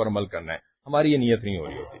احکامات کے اوپر عمل کرنا ہے. ہماری یہ نیت نہیں ہو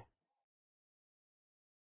رہی ہوتی.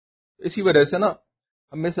 اسی وجہ سے نا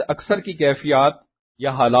ہم میں سے اکثر کی کیفیات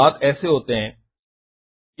یا حالات ایسے ہوتے ہیں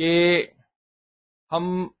کہ ہم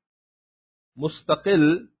مستقل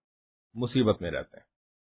مصیبت میں رہتے ہیں،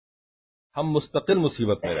 ہم مستقل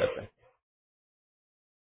مصیبت میں رہتے ہیں.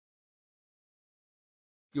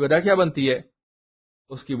 کی وجہ کیا بنتی ہے؟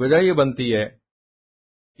 اس کی وجہ یہ بنتی ہے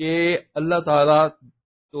کہ اللہ تعالیٰ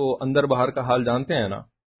تو اندر باہر کا حال جانتے ہیں نا،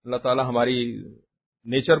 اللہ تعالیٰ ہماری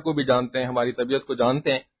نیچر کو بھی جانتے ہیں، ہماری طبیعت کو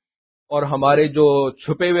جانتے ہیں، اور ہمارے جو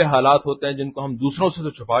چھپے ہوئے حالات ہوتے ہیں جن کو ہم دوسروں سے تو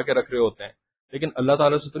چھپا کے رکھ رہے ہوتے ہیں، لیکن اللہ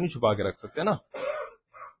تعالیٰ سے تو نہیں چھپا کے رکھ سکتے نا.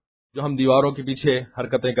 جو ہم دیواروں کے پیچھے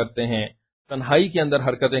حرکتیں کرتے ہیں، تنہائی کے اندر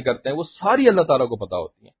حرکتیں کرتے ہیں، وہ ساری اللہ تعالیٰ کو پتہ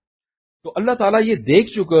ہوتی ہیں. تو اللہ تعالیٰ یہ دیکھ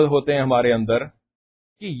چکے ہوتے ہیں ہمارے اندر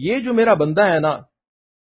کہ یہ جو میرا بندہ ہے نا،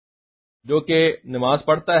 جو کہ نماز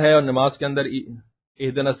پڑھتا ہے اور نماز کے اندر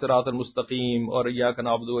اہدنا الصراط المستقیم اور ایاک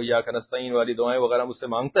نعبد و ایاک نستعین والی دعائیں وغیرہ مجھ سے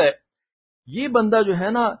مانگتا ہے، یہ بندہ جو ہے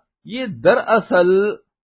نا، یہ دراصل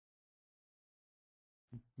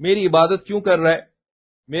میری عبادت کیوں کر رہا ہے،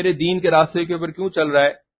 میرے دین کے راستے کے اوپر کیوں چل رہا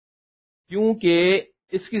ہے؟ کیونکہ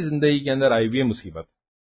اس کی زندگی کے اندر آئی ہوئی ہے مصیبت.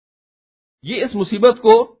 یہ اس مصیبت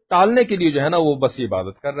کو ٹالنے کے لیے جو ہے نا وہ بس یہ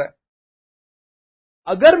عبادت کر رہا ہے.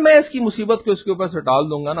 اگر میں اس کی مصیبت کو اس کے اوپر سے ٹال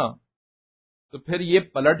دوں گا نا، تو پھر یہ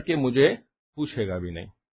پلٹ کے مجھے پوچھے گا بھی نہیں،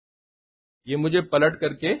 یہ مجھے پلٹ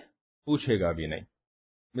کر کے پوچھے گا بھی نہیں.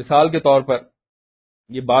 مثال کے طور پر،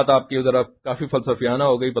 یہ بات آپ کی ادھر کافی فلسفیانہ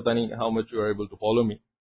ہو گئی، پتہ نہیں how much you are able to follow me.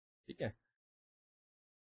 ٹھیک ہے،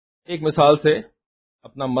 ایک مثال سے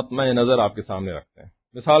اپنا مطمع نظر آپ کے سامنے رکھتے ہیں.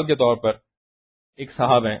 مثال کے طور پر ایک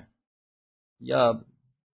صاحب ہیں یا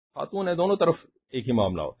خاتون ہیں، دونوں طرف ایک ہی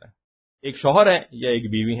معاملہ ہوتا ہے. ایک شوہر ہے یا ایک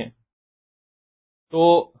بیوی ہیں. تو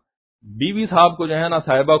بیوی صاحب کو جو ہے نا،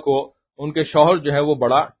 صاحبہ کو، ان کے شوہر جو ہے وہ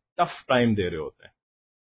بڑا ٹف ٹائم دے رہے ہوتے ہیں،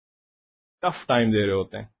 ٹف ٹائم دے رہے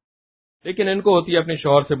ہوتے ہیں، لیکن ان کو ہوتی ہے اپنے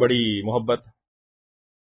شوہر سے بڑی محبت.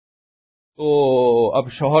 تو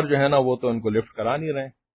اب شوہر جو ہے نا وہ تو ان کو لفٹ کرا نہیں رہے ہیں.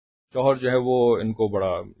 شوہر جو ہے وہ ان کو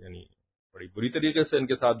بڑی بری طریقے سے ان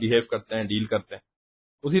کے ساتھ بیہیو کرتے ہیں، ڈیل کرتے ہیں.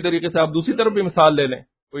 اسی طریقے سے آپ دوسری طرف بھی مثال لے لیں،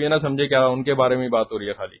 تو یہ نہ سمجھے کہ ان کے بارے میں بات ہو رہی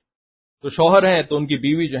ہے خالی. تو شوہر ہیں تو ان کی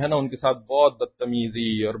بیوی جو ہے نا ان کے ساتھ بہت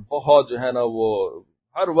بدتمیزی اور بہت جو ہے نا وہ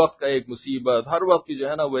ہر وقت کا ایک مصیبت، ہر وقت کی جو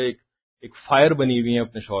ہے نا وہ ایک فائر بنی ہوئی ہیں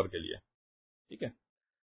اپنے شوہر کے لیے. ٹھیک ہے،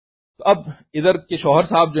 تو اب ادھر کے شوہر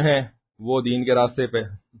صاحب جو ہیں وہ دین کے راستے پہ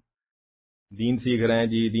دین سیکھ رہے ہیں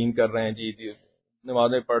جی، دین کر رہے ہیں جی،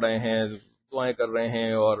 نمازیں پڑھ رہے ہیں، دعائیں کر رہے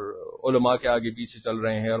ہیں، اور علماء کے آگے پیچھے چل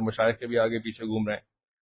رہے ہیں، اور مشائخ کے بھی آگے پیچھے گھوم رہے ہیں.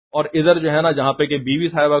 اور ادھر جو ہے نا جہاں پہ کہ بیوی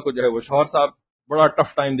صاحبہ کو جو ہے وہ شوہر صاحب بڑا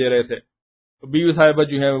ٹف ٹائم دے رہے تھے، تو بیوی صاحبہ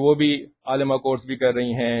جو ہیں وہ بھی عالمہ کورس بھی کر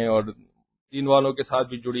رہی ہیں، اور دین والوں کے ساتھ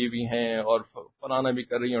بھی جڑی ہوئی ہیں، اور فلانا بھی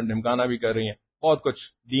کر رہی ہیں اور ڈھمکانا بھی کر رہی ہیں، بہت کچھ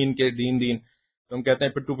دین کے دین. تو ہم کہتے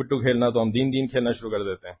ہیں پٹو پٹو کھیلنا، تو ہم دین کھیلنا شروع کر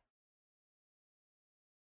دیتے ہیں.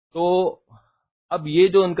 تو اب یہ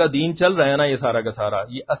جو ان کا دین چل رہا ہے نا، یہ سارا کا سارا،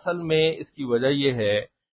 یہ اصل میں اس کی وجہ یہ ہے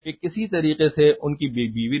کہ کسی طریقے سے ان کی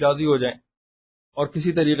بیوی راضی ہو جائیں، اور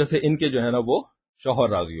کسی طریقے سے ان کے جو ہے نا وہ شوہر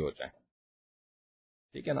راضی ہو جائیں.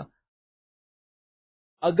 ٹھیک ہے نا.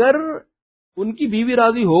 اگر ان کی بیوی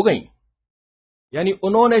راضی ہو گئی، یعنی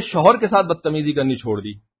انہوں نے شوہر کے ساتھ بدتمیزی کرنی چھوڑ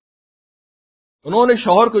دی، انہوں نے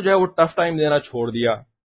شوہر کو جو ہے وہ ٹف ٹائم دینا چھوڑ دیا،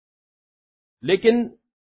 لیکن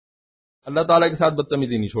اللہ تعالیٰ کے ساتھ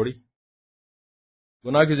بدتمیزی نہیں چھوڑی،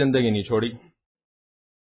 گناہ کی زندگی نہیں چھوڑی،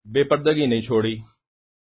 بے پردگی نہیں چھوڑی،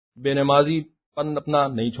 بے نمازی پن اپنا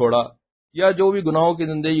نہیں چھوڑا، یا جو بھی گناہوں کی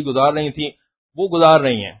زندگی گزار رہی تھیں وہ گزار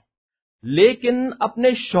رہی ہیں، لیکن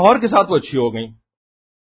اپنے شوہر کے ساتھ وہ اچھی ہو گئیں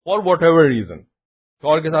فار واٹ ایور ریزن،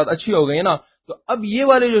 شوہر کے ساتھ اچھی ہو گئی نا. تو اب یہ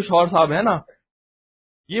والے جو شوہر صاحب ہیں نا،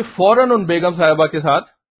 یہ فوراً ان بیگم صاحبہ کے ساتھ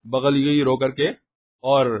بغل یہی رو کر کے،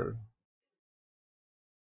 اور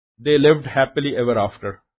دے لیوڈ ہیپیلی ایور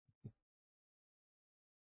آفٹر.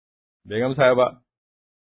 بیگم صاحبہ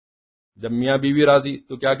جب میاں بیوی راضی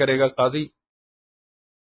تو کیا کرے گا قاضی،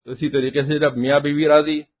 تو اسی طریقے سے جب میاں بیوی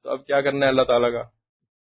راضی تو اب کیا کرنا ہے اللہ تعالیٰ کا،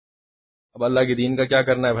 اب اللہ کے دین کا کیا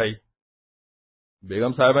کرنا ہے بھائی.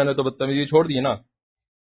 بیگم صاحبہ نے تو بدتمیزی چھوڑ دی نا،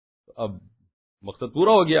 تو اب مقصد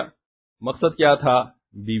پورا ہو گیا. مقصد کیا تھا؟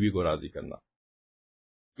 بیوی کو راضی کرنا،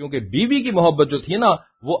 کیونکہ بیوی کی محبت جو تھی نا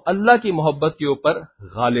وہ اللہ کی محبت کے اوپر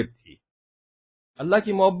غالب تھی. اللہ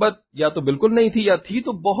کی محبت یا تو بالکل نہیں تھی، یا تھی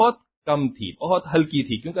تو بہت کم تھی، بہت ہلکی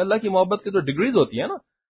تھی، کیونکہ اللہ کی محبت کی تو ڈگریز ہوتی ہیں نا.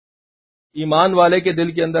 ایمان والے کے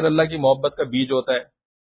دل کے اندر اللہ کی محبت کا بیج ہوتا ہے،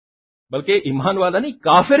 بلکہ ایمان والا نہیں،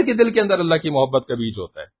 کافر کے دل کے اندر اللہ کی محبت کا بیج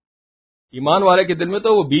ہوتا ہے. ایمان والے کے دل میں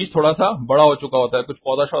تو وہ بیج تھوڑا سا بڑا ہو چکا ہوتا ہے، کچھ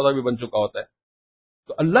پودا شودا بھی بن چکا ہوتا ہے.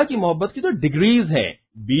 تو اللہ کی محبت کی تو ڈگریز ہیں،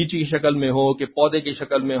 بیج کی شکل میں ہو، کہ پودے کی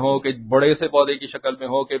شکل میں ہو، کہ بڑے سے پودے کی شکل میں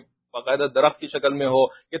ہو، کہ باقاعدہ درخت کی شکل میں ہو،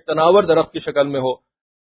 کہ تناور درخت کی شکل میں ہو.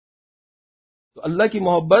 تو اللہ کی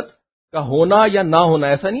محبت کا ہونا یا نہ ہونا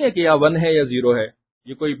ایسا نہیں ہے کہ یا 1 ہے یا 0 ہے،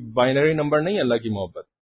 یہ کوئی بائنری نمبر نہیں ہے. اللہ کی محبت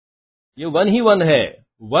یہ 1 ہی 1 ہے،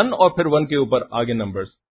 1 اور پھر 1 کے اوپر آگے نمبرز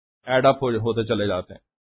ایڈ اپ ہوتے چلے جاتے ہیں.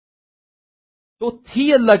 تو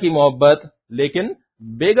تھی اللہ کی محبت، لیکن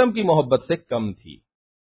بیگم کی محبت سے کم تھی.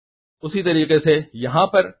 اسی طریقے سے یہاں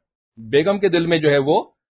پر بیگم کے دل میں جو ہے وہ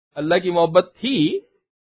اللہ کی محبت تھی،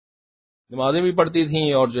 نمازیں بھی پڑھتی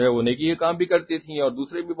تھیں، اور جو ہے وہ نیکی کے کام بھی کرتی تھیں، اور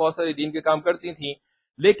دوسرے بھی بہت سارے دین کے کام کرتی تھیں،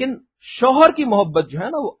 لیکن شوہر کی محبت جو ہے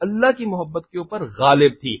نا وہ اللہ کی محبت کے اوپر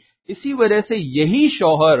غالب تھی. اسی وجہ سے یہی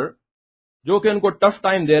شوہر جو کہ ان کو ٹف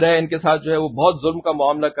ٹائم دے رہا ہے، ان کے ساتھ جو ہے وہ بہت ظلم کا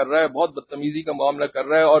معاملہ کر رہا ہے، بہت بدتمیزی کا معاملہ کر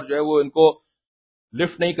رہا ہے، اور جو ہے وہ ان کو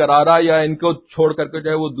لفٹ نہیں کرا رہا یا ان کو چھوڑ کر کے جو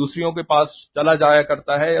ہے وہ دوسریوں کے پاس چلا جایا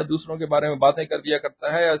کرتا ہے یا دوسروں کے بارے میں باتیں کر دیا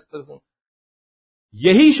کرتا ہے یا اس طرح سے،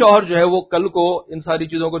 یہی شوہر جو ہے وہ کل کو ان ساری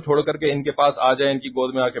چیزوں کو چھوڑ کر کے ان کے پاس آ جائے، ان کی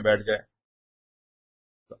گود میں آ کے بیٹھ جائے،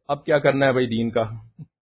 تو اب کیا کرنا ہے بھائی دین کا؟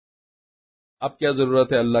 اب کیا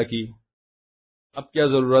ضرورت ہے اللہ کی؟ اب کیا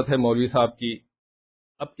ضرورت ہے مولوی صاحب کی؟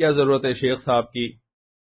 اب کیا ضرورت ہے شیخ صاحب کی؟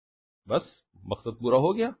 بس مقصد پورا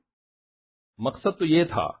ہو گیا۔ مقصد تو یہ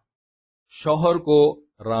تھا، شوہر کو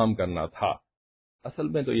رام کرنا تھا، اصل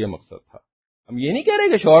میں تو یہ مقصد تھا۔ ہم یہ نہیں کہہ رہے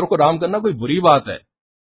کہ شوہر کو رام کرنا کوئی بری بات ہے،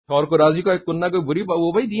 شوہر کو راضی کرنا کوئی بری بات،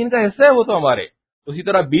 وہ بھائی دین کا حصہ ہے، وہ تو ہمارے، اسی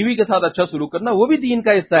طرح بیوی کے ساتھ اچھا سلوک کرنا وہ بھی دین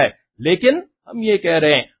کا حصہ ہے، لیکن ہم یہ کہہ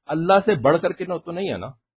رہے ہیں اللہ سے بڑھ کر کے تو نہیں ہے نا،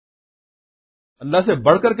 اللہ سے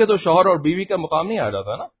بڑھ کر کے تو شوہر اور بیوی کا مقام نہیں آ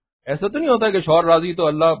جاتا نا۔ ایسا تو نہیں ہوتا کہ شوہر راضی تو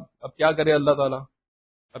اللہ، اب کیا کرے اللہ تعالیٰ،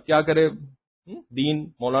 اب کیا کرے دین،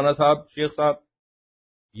 مولانا صاحب، شیخ صاحب،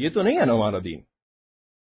 یہ تو نہیں ہے نا ہمارا دین۔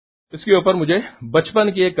 اس کے اوپر مجھے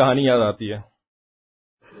بچپن کی ایک کہانی یاد آتی ہے۔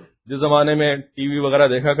 جس زمانے میں ٹی وی وغیرہ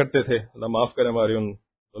دیکھا کرتے تھے، اللہ معاف کرے ہماری ان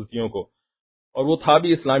غلطیوں کو، اور وہ تھا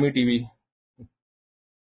بھی اسلامی ٹی وی،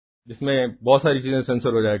 جس میں بہت ساری چیزیں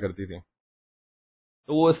سینسر ہو جایا کرتی تھیں،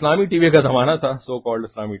 تو وہ اسلامی ٹی وی کا زمانہ تھا، سو کالڈ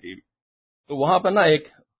اسلامی ٹی وی۔ تو وہاں پر نا ایک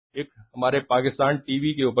ہمارے پاکستان ٹی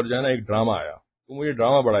وی کے اوپر جو ہے نا ایک ڈرامہ آیا، تو مجھے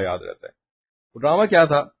ڈرامہ بڑا یاد رہتا ہے۔ وہ ڈرامہ کیا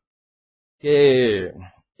تھا کہ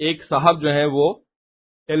ایک صاحب جو ہیں وہ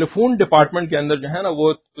ٹیلی فون ڈپارٹمنٹ کے اندر جو ہے نا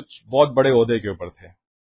وہ کچھ بہت بڑے عہدے کے اوپر تھے،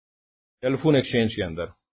 ٹیلی فون ایکسچینج کے اندر،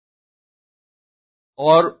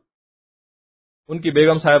 اور ان کی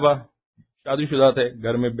بیگم صاحبہ شادی شدہ تھے،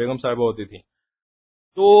 گھر میں بیگم صاحبہ ہوتی تھی،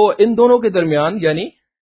 تو ان دونوں کے درمیان یعنی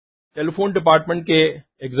ٹیلی فون ڈپارٹمنٹ کے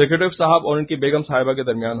ایگزیکٹو صاحب اور ان کی بیگم صاحبہ کے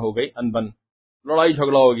درمیان ہو گئی انبن، لڑائی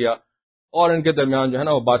جھگڑا ہو گیا، اور ان کے درمیان جو ہے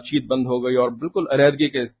نا وہ بات چیت بند ہو گئی اور بالکل علیحدگی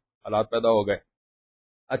کے حالات پیدا ہو گئے۔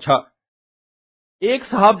 اچھا، ایک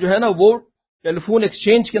صاحب جو ہے نا وہ ٹیلی فون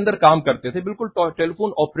ایکسچینج کے اندر کام کرتے تھے، بالکل ٹیلی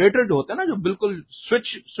فون آپریٹر جو ہوتے ہیں نا، جو بالکل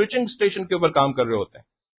سوئچنگ اسٹیشن کے اوپر کام کر رہے ہوتے ہیں،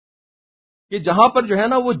 کہ جہاں پر جو ہے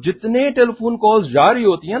نا وہ جتنے ٹیلی فون کالز جاری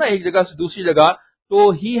ہوتی ہیں نا ایک جگہ سے دوسری جگہ، تو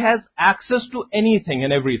he has access to anything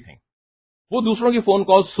and everything, وہ دوسروں کی فون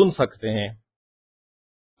کال سن سکتے ہیں۔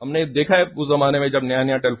 ہم نے دیکھا ہے اس زمانے میں جب نیا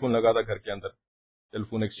نیا ٹیلی فون لگا تھا گھر کے اندر، ٹیلی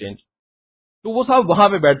فون ایکسچینج، تو وہ صاحب وہاں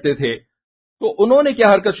پہ بیٹھتے تھے، تو انہوں نے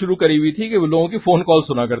کیا حرکت شروع کری ہوئی تھی کہ وہ لوگوں کی فون کال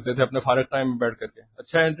سنا کرتے تھے اپنے فارغ ٹائم میں بیٹھ کر کے،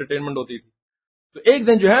 اچھا انٹرٹینمنٹ ہوتی تھی۔ تو ایک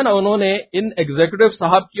دن جو ہے نا انہوں نے ان ایگزیکٹو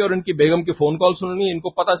صاحب کی اور ان کی بیگم کی فون کال سننی، ان کو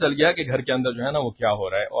پتا چل گیا کہ گھر کے اندر جو ہے نا وہ کیا ہو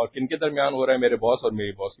رہا ہے اور کن کے درمیان ہو رہا ہے، میرے باس اور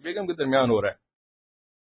میری باس کی بیگم کے درمیان ہو رہا ہے۔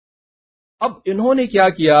 اب انہوں نے کیا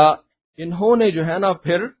کیا، انہوں نے جو ہے نا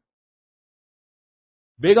پھر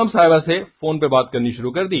بیگم صاحبہ سے فون پہ بات کرنی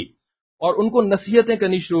شروع کر دی اور ان کو نصیحتیں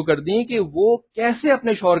کرنی شروع کر دی کہ وہ کیسے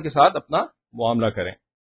اپنے شوہر کے ساتھ اپنا معاملہ کریں،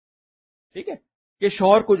 ٹھیک ہے، کہ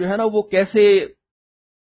شوہر کو جو ہے نا وہ کیسے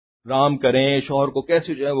رام کریں، شوہر کو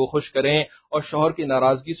کیسے جو ہے وہ خوش کریں، اور شوہر کی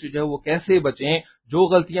ناراضگی سے جو ہے وہ کیسے بچیں، جو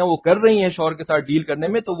غلطیاں وہ کر رہی ہیں شوہر کے ساتھ ڈیل کرنے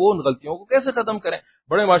میں، تو وہ ان غلطیوں کو کیسے ختم کریں۔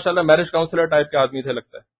 بڑے ماشاءاللہ میرج کاؤنسلر ٹائپ کے آدمی تھے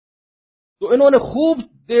لگتا ہے۔ تو انہوں نے خوب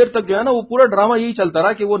دیر تک جو ہے نا وہ پورا ڈرامہ یہی چلتا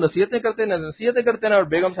رہا کہ وہ نصیحتیں کرتے ہیں اور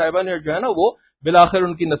بیگم صاحبہ نے جو ہے نا وہ بالآخر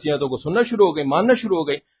ان کی نصیحتوں کو سننا شروع ہو گئی، ماننا شروع ہو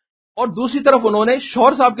گئی، اور دوسری طرف انہوں نے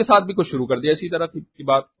شوہر صاحب کے ساتھ بھی کچھ شروع کر دیا اسی طرح کی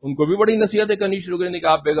بات، ان کو بھی بڑی نصیحتیں کرنی شروع کریں کہ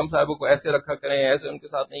آپ بیگم صاحبوں کو ایسے رکھا کریں، ایسے ان کے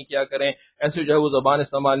ساتھ نہیں کیا کریں، ایسے جو ہے وہ زبان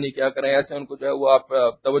استعمال نہیں کیا کریں، ایسے ان کو جو ہے وہ آپ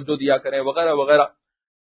توجہ دیا کریں، وغیرہ وغیرہ۔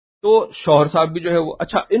 تو شوہر صاحب بھی جو ہے وہ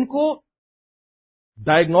اچھا، ان کو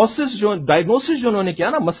ڈائگنوسس جو انہوں نے کیا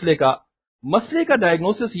نا مسئلے کا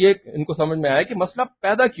ڈائگنوسس یہ ان کو سمجھ میں آیا کہ مسئلہ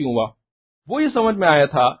پیدا کیوں ہوا۔ وہ یہ سمجھ میں آیا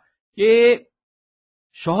تھا کہ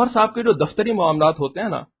شوہر صاحب کے جو دفتری معاملات ہوتے ہیں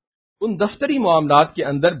نا، ان دفتری معاملات کے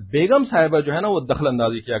اندر بیگم صاحبہ جو ہے نا وہ دخل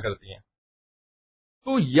اندازی کیا کرتی ہیں،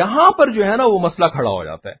 تو یہاں پر جو ہے نا وہ مسئلہ کھڑا ہو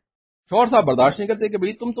جاتا ہے۔ شوہر صاحب برداشت نہیں کرتے کہ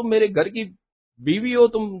بھئی تم میرے گھر کی بیوی ہو،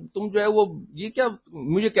 تم جو ہے وہ یہ کیا،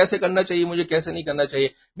 مجھے کیسے کرنا چاہیے، مجھے کیسے نہیں کرنا چاہیے،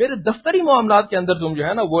 میرے دفتری معاملات کے اندر تم جو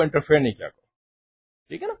ہے نا وہ انٹرفیئر نہیں کیا کرو،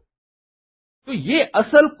 ٹھیک ہے نا۔ تو یہ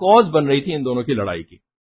اصل کاز بن رہی تھی ان دونوں کی لڑائی کی۔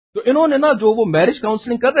 تو انہوں نے نا جو وہ میرج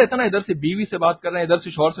کاؤنسلنگ کر رہے تھے نا، ادھر سے بیوی سے بات کر رہے ہیں، ادھر سے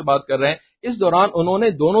شوہر سے بات کر رہے ہیں، اس دوران انہوں نے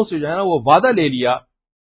دونوں سے جو ہے نا وہ وعدہ لے لیا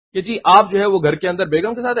کہ جی آپ جو ہے وہ گھر کے اندر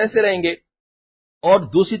بیگم کے ساتھ ایسے رہیں گے، اور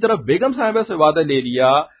دوسری طرف بیگم صاحبہ سے وعدہ لے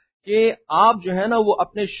لیا کہ آپ جو ہے نا وہ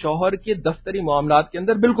اپنے شوہر کے دفتری معاملات کے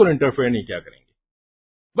اندر بالکل انٹرفیئر نہیں کیا کریں گے،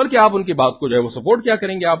 بلکہ آپ ان کی بات کو جو ہے وہ سپورٹ کیا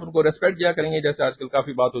کریں گے، آپ ان کو ریسپیکٹ کیا کریں گے، جیسے آج کل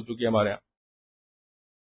کافی بات ہو چکی ہے ہمارے ہاں۔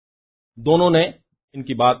 دونوں نے ان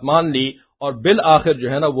کی بات مان لی، اور بالآخر جو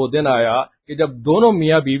ہے نا وہ دن آیا کہ جب دونوں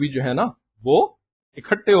میاں بیوی جو ہے نا وہ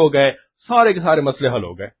اکٹھے ہو گئے، سارے کے سارے مسئلے حل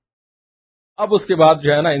ہو گئے۔ اب اس کے بعد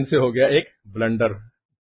جو ہے نا ان سے ہو گیا ایک بلنڈر،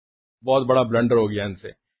 بہت بڑا بلنڈر ہو گیا ان سے.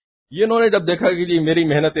 یہ انہوں نے جب دیکھا کہ جی میری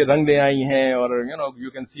محنتیں رنگ لے آئی ہیں اور you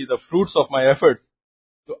can see the fruits of my efforts,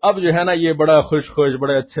 تو اب جو ہے نا یہ بڑا خوش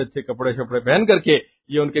بڑے اچھے اچھے کپڑے شپڑے پہن کر کے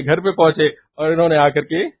یہ ان کے گھر پہ پہنچے اور انہوں نے آ کر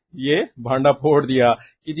کے یہ بھانڈا پھوڑ دیا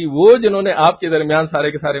کہ جی وہ جنہوں نے آپ کے درمیان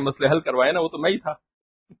سارے کے سارے مسئلے حل کروائے نا وہ تو میں ہی تھا.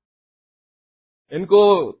 ان کو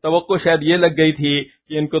توقع شاید یہ لگ گئی تھی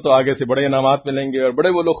کہ ان کو تو آگے سے بڑے انعامات ملیں گے اور بڑے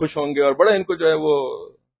وہ لوگ خوش ہوں گے اور بڑے ان کو جو ہے وہ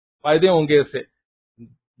فائدے ہوں گے، اس سے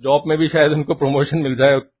جاب میں بھی شاید ان کو پروموشن مل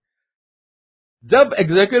جائے. جب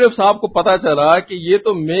ایگزیکٹو صاحب کو پتا چلا کہ یہ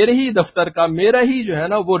تو میرے ہی دفتر کا میرا ہی جو ہے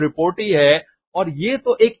نا وہ رپورٹی ہے اور یہ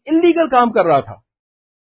تو ایک انلیگل کام کر رہا تھا،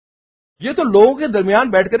 یہ تو لوگوں کے درمیان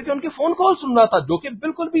بیٹھ کر کے ان کے فون کال سن رہا تھا جو کہ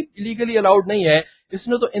بالکل بھی لیگلی الاؤڈ نہیں ہے، اس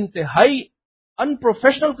نے تو انتہائی ان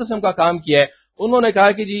پروفیشنل قسم کا کام کیا ہے. انہوں نے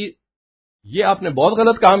کہا کہ جی یہ آپ نے بہت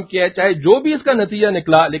غلط کام کیا ہے، چاہے جو بھی اس کا نتیجہ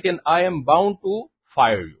نکلا لیکن I am bound to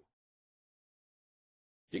fire you.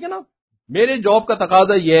 ٹھیک ہے نا، میرے جاب کا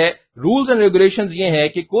تقاضا یہ ہے، رولز اینڈ ریگولیشنز یہ ہیں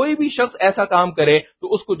کہ کوئی بھی شخص ایسا کام کرے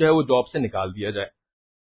تو اس کو جو ہے وہ جاب سے نکال دیا جائے.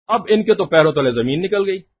 اب ان کے تو پیروں تلے زمین نکل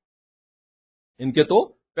گئی، ان کے تو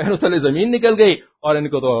پیروں تلے زمین نکل گئی اور ان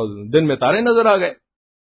کو تو دن میں تارے نظر آ گئے.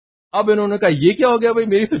 اب انہوں نے کہا یہ کیا ہو گیا بھائی،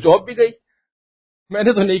 میری تو جاب بھی گئی، میں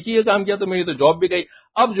نے تو نیکی کا کام کیا تو میری تو جاب بھی گئی.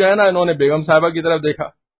 اب جو ہے نا انہوں نے بیگم صاحبہ کی طرف دیکھا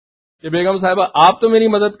کہ بیگم صاحبہ آپ تو میری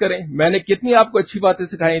مدد کریں، میں نے کتنی آپ کو اچھی باتیں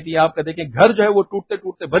سکھائی تھی، آپ کا دیکھیں گھر جو ہے وہ ٹوٹتے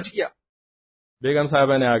ٹوٹتے بچ گیا. بیگم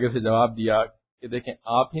صاحبہ نے آگے سے جواب دیا کہ دیکھیں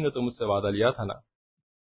آپ ہی نے تو مجھ سے وعدہ لیا تھا نا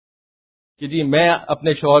کہ جی میں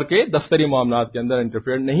اپنے شوہر کے دفتری معاملات کے اندر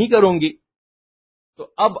انٹرفیئر نہیں کروں گی، تو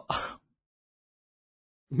اب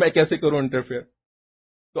میں کیسے کروں انٹرفیئر؟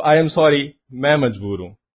 تو آئی ایم سوری، میں مجبور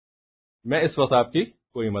ہوں، میں اس وقت آپ کی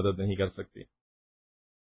کوئی مدد نہیں کر سکتی.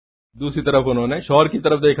 دوسری طرف انہوں نے شوہر کی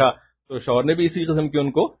طرف دیکھا تو شوہر نے بھی اسی قسم کی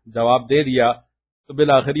ان کو جواب دے دیا، تو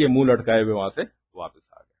بالآخر یہ منہ لٹکائے ہوئے وہاں سے واپس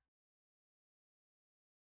آ گئے.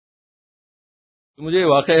 تو مجھے یہ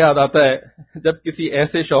واقعہ یاد آتا ہے جب کسی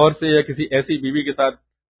ایسے شوہر سے یا کسی ایسی بیوی کے ساتھ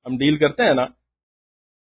ہم ڈیل کرتے ہیں نا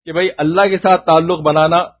کہ بھائی اللہ کے ساتھ تعلق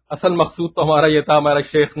بنانا اصل مقصود تو ہمارا یہ تھا، ہمارے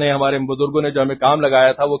شیخ نے ہمارے بزرگوں نے جو ہمیں کام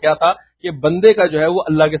لگایا تھا وہ کیا تھا کہ بندے کا جو ہے وہ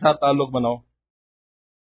اللہ کے ساتھ تعلق بناؤ.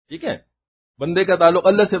 ٹھیک ہے، بندے کا تعلق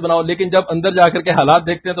اللہ سے بناؤ، لیکن جب اندر جا کر کے حالات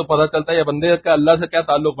دیکھتے ہیں تو پتہ چلتا ہے یہ بندے کا اللہ سے کیا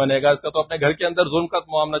تعلق بنے گا، اس کا تو اپنے گھر کے اندر ظلم کا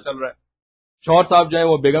معاملہ چل رہا ہے. شوہر صاحب جو ہے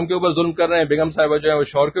وہ بیگم کے اوپر ظلم کر رہے ہیں، بیگم صاحبہ جو ہے وہ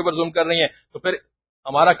شوہر کے اوپر ظلم کر رہی ہیں، تو پھر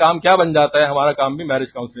ہمارا کام کیا بن جاتا ہے؟ ہمارا کام بھی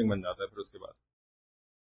میرج کاؤنسلنگ بن جاتا ہے. پھر اس کے بعد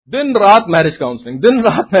دن رات میرج کاؤنسلنگ، دن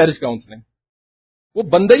رات میرج کاؤنسلنگ. وہ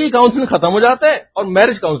بندگی کاؤنسلنگ ختم ہو جاتا ہے اور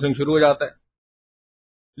میرج کاؤنسلنگ شروع ہو جاتا ہے.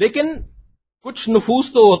 لیکن کچھ نفوس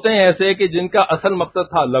تو ہوتے ہیں ایسے کہ جن کا اصل مقصد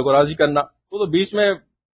تھا اللہ کو راضی کرنا، وہ تو بیچ میں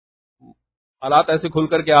حالات ایسے کھل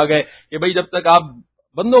کر کے آ گئے کہ بھئی جب تک آپ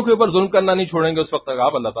بندوں کے اوپر ظلم کرنا نہیں چھوڑیں گے اس وقت تک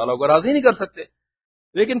آپ اللہ تعالیٰ کو راضی نہیں کر سکتے.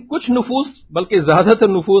 لیکن کچھ نفوس بلکہ زیادہ تر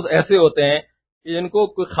نفوس ایسے ہوتے ہیں کہ جن کو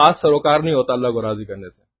کوئی خاص سروکار نہیں ہوتا اللہ کو راضی کرنے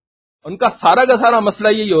سے. ان کا سارا کا سارا مسئلہ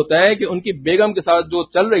یہی ہوتا ہے کہ ان کی بیگم کے ساتھ جو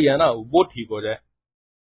چل رہی ہے نا وہ ٹھیک ہو جائے.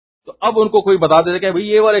 تو اب ان کو کوئی بتا دیتے کہ بھئی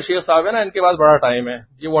یہ والے شیخ صاحب ہیں نا، ان کے پاس بڑا ٹائم ہے،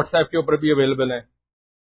 یہ واٹس ایپ کے اوپر بھی اویلیبل ہیں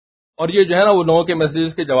اور یہ جو ہے نا وہ لوگوں کے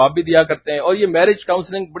میسیجز کے جواب بھی دیا کرتے ہیں، اور یہ میرج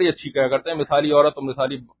کاؤنسلنگ بڑی اچھی کیا کرتے ہیں. مثالی عورت اور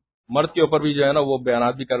مثالی مرد کے اوپر بھی جو ہے نا وہ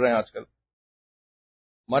بیانات بھی کر رہے ہیں آج کل.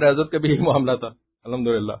 ہمارے حضرت کا بھی یہی معاملہ تھا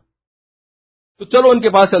الحمدللہ. تو چلو ان کے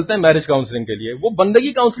پاس چلتے ہیں میرج کاؤنسلنگ کے لیے. وہ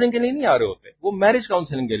بندگی کاؤنسلنگ کے لیے نہیں آ رہے ہوتے، وہ میرج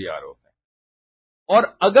کاؤنسلنگ کے لیے آ رہے ہوتے ہیں. اور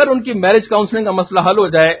اگر ان کی میرج کاؤنسلنگ کا مسئلہ حل ہو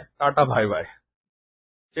جائے، ٹاٹا بھائی بھائی،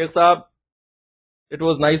 شیخ صاحب it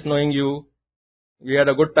was nice knowing you, we had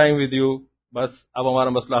a good time with you, بس اب ہمارا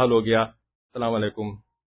مسئلہ حل ہو گیا، السلام علیکم.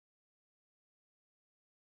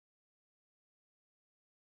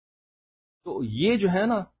 تو یہ جو ہے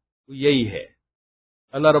نا یہی ہے.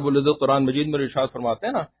 اللہ رب العزت قرآن مجید میں ارشاد فرماتے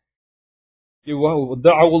ہیں نا کہ وہ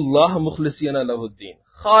دعوا اللہ مخلصین لہ الدین،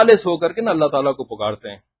 خالص ہو کر کے نا اللہ تعالیٰ کو پکارتے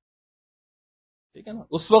ہیں. ٹھیک ہے نا،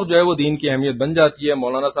 اس وقت جو ہے وہ دین کی اہمیت بن جاتی ہے،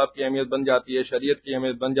 مولانا صاحب کی اہمیت بن جاتی ہے، شریعت کی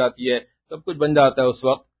اہمیت بن جاتی ہے، سب کچھ بن جاتا ہے اس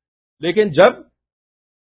وقت. لیکن جب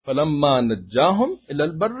فلما نجاہم الی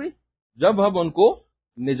البر، جب ہم ان کو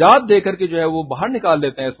نجات دے کر کے جو ہے وہ باہر نکال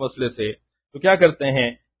لیتے ہیں اس مسئلے سے، تو کیا کرتے ہیں؟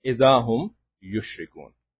 اذا ہم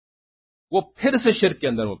یشرکون، وہ پھر سے شرک کے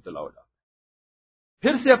اندر مبتلا ہو جاتے ہیں،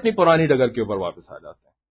 پھر سے اپنی پرانی ڈگر کے اوپر واپس آ جاتے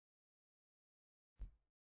ہیں.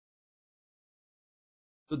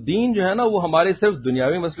 تو دین جو ہے نا وہ ہمارے صرف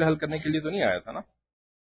دنیاوی مسئلے حل کرنے کے لیے تو نہیں آیا تھا نا،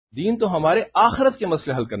 دین تو ہمارے آخرت کے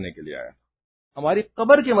مسئلے حل کرنے کے لیے آیا تھا، ہماری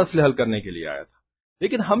قبر کے مسئلے حل کرنے کے لیے آیا تھا.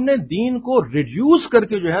 لیکن ہم نے دین کو ریڈیوس کر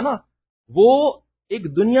کے جو ہے نا وہ ایک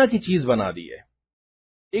دنیا کی چیز بنا دی ہے،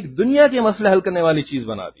 ایک دنیا کے مسئلے حل کرنے والی چیز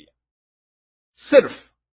بنا دی ہے. صرف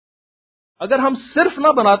اگر ہم صرف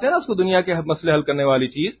نہ بناتے ہیں نا اس کو دنیا کے مسئلے حل کرنے والی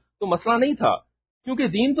چیز، تو مسئلہ نہیں تھا، کیونکہ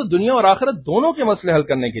دین تو دنیا اور آخرت دونوں کے مسئلے حل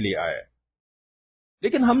کرنے کے لیے آیا ہے،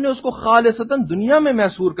 لیکن ہم نے اس کو خالصتاً دنیا میں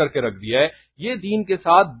محصور کر کے رکھ دیا ہے۔ یہ دین کے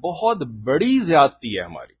ساتھ بہت بڑی زیادتی ہے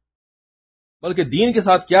ہماری، بلکہ دین کے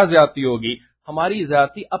ساتھ کیا زیادتی ہوگی؟ ہماری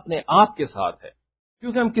زیادتی اپنے آپ کے ساتھ ہے،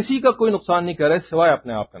 کیونکہ ہم کسی کا کوئی نقصان نہیں کر رہے سوائے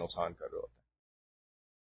اپنے آپ کا نقصان کر رہے ہوتے ہیں۔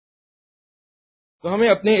 تو ہمیں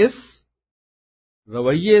اپنے اس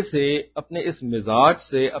رویے سے، اپنے اس مزاج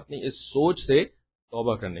سے، اپنی اس سوچ سے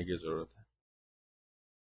توبہ کرنے کی ضرورت ہے۔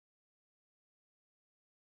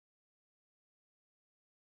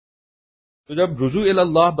 تو جب رجوع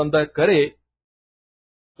اللہ بندہ کرے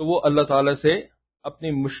تو وہ اللہ تعالی سے اپنی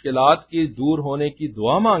مشکلات کی دور ہونے کی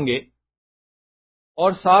دعا مانگے،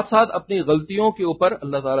 اور ساتھ ساتھ اپنی غلطیوں کے اوپر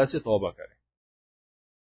اللہ تعالی سے توبہ کرے،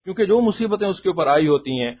 کیونکہ جو مصیبتیں اس کے اوپر آئی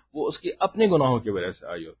ہوتی ہیں وہ اس کی اپنے گناہوں کی وجہ سے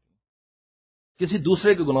آئی ہوتی ہیں، کسی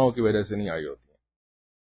دوسرے کے گناہوں کی وجہ سے نہیں آئی ہوتی ہیں۔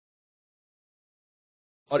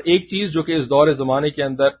 اور ایک چیز جو کہ اس دور زمانے کے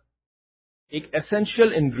اندر ایک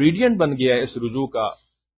ایسنشل انگریڈینٹ بن گیا ہے اس رجوع کا،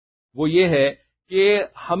 وہ یہ ہے کہ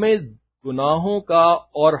ہمیں گناہوں کا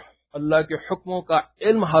اور اللہ کے حکموں کا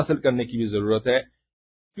علم حاصل کرنے کی بھی ضرورت ہے،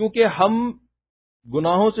 کیونکہ ہم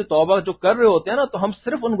گناہوں سے توبہ جو کر رہے ہوتے ہیں نا، تو ہم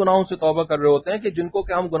صرف ان گناہوں سے توبہ کر رہے ہوتے ہیں کہ جن کو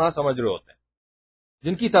کہ ہم گناہ سمجھ رہے ہوتے ہیں،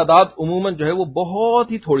 جن کی تعداد عموماً جو ہے وہ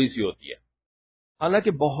بہت ہی تھوڑی سی ہوتی ہے۔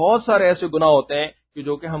 حالانکہ بہت سارے ایسے گناہ ہوتے ہیں کہ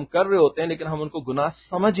جو کہ ہم کر رہے ہوتے ہیں لیکن ہم ان کو گناہ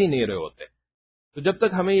سمجھ ہی نہیں رہے ہوتے۔ تو جب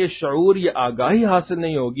تک ہمیں یہ شعور، یہ آگاہی حاصل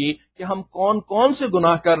نہیں ہوگی کہ ہم کون کون سے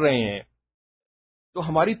گناہ کر رہے ہیں، تو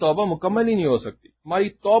ہماری توبہ مکمل ہی نہیں ہو سکتی، ہماری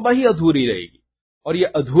توبہ ہی ادھوری رہے گی۔ اور یہ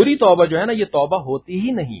ادھوری توبہ جو ہے نا، یہ توبہ ہوتی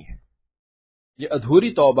ہی نہیں ہے۔ یہ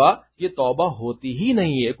ادھوری توبہ، یہ توبہ ہوتی ہی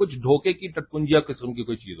نہیں ہے، کچھ دھوکے کی ٹٹپنجیا قسم کی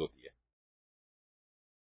کوئی چیز ہوتی ہے۔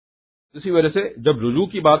 اسی وجہ سے جب رجوع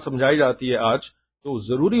کی بات سمجھائی جاتی ہے آج، تو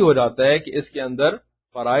ضروری ہو جاتا ہے کہ اس کے اندر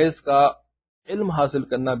فرائض کا علم حاصل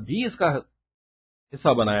کرنا بھی اس کا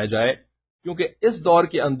حصہ بنایا جائے، کیونکہ اس دور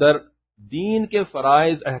کے اندر دین کے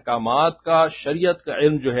فرائض، احکامات کا، شریعت کا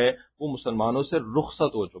علم جو ہے وہ مسلمانوں سے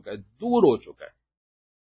رخصت ہو چکا ہے، دور ہو چکا ہے،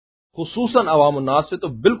 خصوصاً عوام الناس سے تو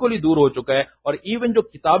بالکل ہی دور ہو چکا ہے۔ اور ایون جو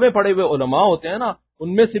کتابیں پڑھے ہوئے علماء ہوتے ہیں نا،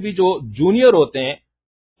 ان میں سے بھی جو جونیئر ہوتے ہیں،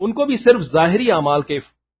 ان کو بھی صرف ظاہری اعمال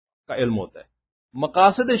کا علم ہوتا ہے،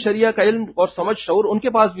 مقاصد شریعہ کا علم اور سمجھ شعور ان کے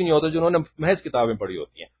پاس بھی نہیں ہوتا، جنہوں نے محض کتابیں پڑھی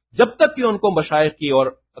ہوتی ہیں، جب تک کہ ان کو مشائخ کی اور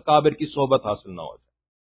اکابر کی صحبت حاصل نہ ہو جائے،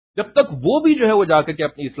 جب تک وہ بھی جو ہے وہ جا کر کے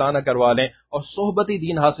اپنی اصلاح نہ کروا لیں اور صحبتی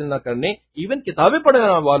دین حاصل نہ کرنے، ایون کتابیں پڑھنے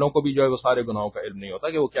والوں کو بھی جو ہے وہ سارے گناہوں کا علم نہیں ہوتا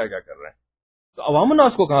کہ وہ کیا کیا کر رہے ہیں، تو عوام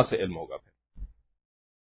الناس کو کہاں سے علم ہوگا پھر؟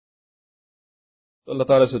 تو اللہ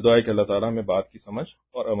تعالیٰ سے دعا ہے کہ اللہ تعالیٰ ہمیں بات کی سمجھ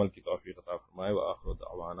اور عمل کی توفیق عطا فرمائے۔ وآخر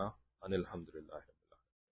دعوانا ان الحمدللہ۔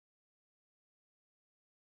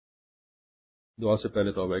 دعا سے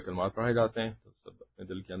پہلے توبہ کلمات پڑھائے جاتے ہیں، تو سب اپنے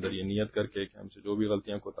دل کے اندر یہ نیت کر کے کہ ہم سے جو بھی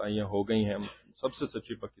غلطیاں کوتاہیاں ہو گئی ہیں، ہم سب سے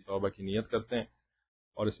سچی پکی توبہ کی نیت کرتے ہیں،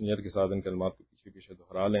 اور اس نیت کے ساتھ ان کلمات کو پیچھے پیچھے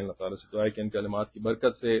دہرا لیں۔ اللہ تعالیٰ سے دعا ہے کہ ان کلمات کی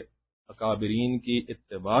برکت سے، اکابرین کی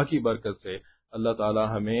اتباع کی برکت سے، اللہ تعالیٰ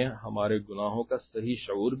ہمیں ہمارے گناہوں کا صحیح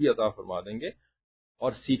شعور بھی عطا فرما دیں گے،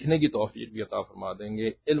 اور سیکھنے کی توفیق بھی عطا فرما دیں گے،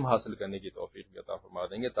 علم حاصل کرنے کی توفیق بھی عطا فرما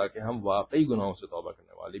دیں گے، تاکہ ہم واقعی گناہوں سے توبہ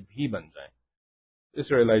کرنے والے بھی بن جائیں۔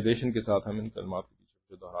 اس ریئلائزیشن کے ساتھ ہم ان کلمات کو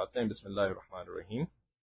پیچھے دہراتے ہیں۔ بسم اللہ الرحمن الرحیم۔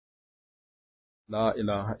 لا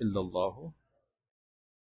الہ الا اللہ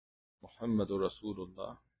محمد رسول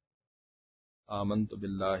اللہ، آمنت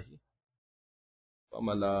باللہ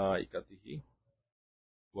وملائکتہ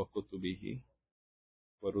وکتبہ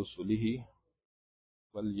ورسلہ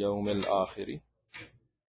والیوم الآخر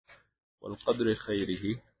والقدر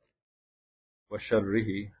خیرہ وشرہ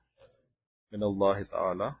من اللہ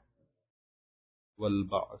تعالی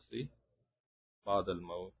والبعث بعد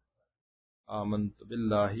الموت۔ آمنت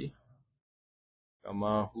باللہ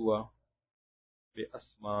کما ہوا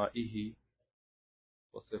باسمائہ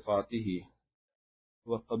وصفاتہ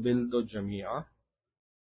وقبلت جمیع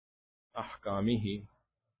احکامہ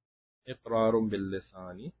اقرار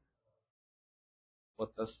باللسان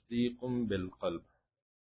وتصدیق بالقلب۔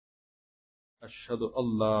 اشہد ان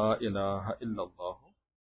لا الہ الا اللہ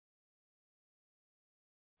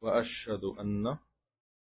واشہد ان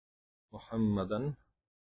محمدا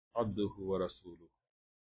عبدہ ورسولہ۔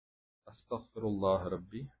 استغفر اللہ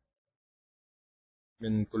ربی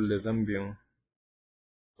من کل ذنب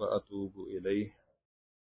واتوب الیہ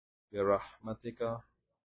برحمتک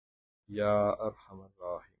یا ارحم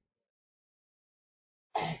الراحمین۔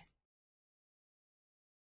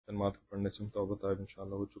 کلمات کو پڑھنے سے توبہ طائب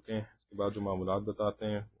انشاءاللہ ہو چکے ہیں۔ اس کے بعد جو معمولات بتاتے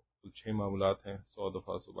ہیں، کل 6 معمولات ہیں۔ 100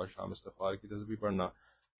 دفعہ صبح شام استغفار کی تسبیح پڑھنا،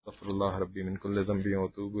 استغفر اللہ ربی من کل ذنب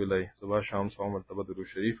واتوب الیہ. صبح شام 100 مرتبہ درود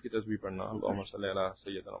شریف کی تسبیح پڑھنا. اللہم صلی علی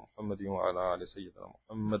سیدنا محمد وعلی آل سیدنا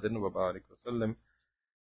محمد وبارک وسلم.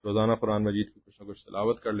 روزانہ قرآن مجید کی کچھ نہ کچھ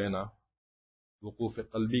تلاوت کر لینا. وقوف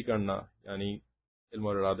قلبی کرنا، یعنی علم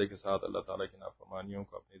اور ارادے کے ساتھ اللہ تعالیٰ کی نافرمانیوں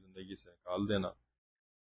کو اپنی زندگی سے نکال دینا،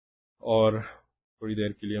 اور تھوڑی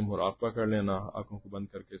دیر کے لیے مراقبہ کر لینا، آنکھوں کو بند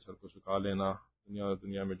کر کے سر کو جھکا لینا.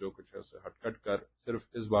 دنیا میں جو کچھ ہے اس سے ہٹ کر صرف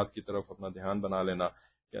اس بات کی طرف اپنا دھیان بنا لینا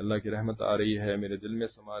کہ اللہ کی رحمت آ رہی ہے، میرے دل میں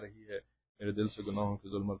سما رہی ہے، میرے دل سے گناہوں کی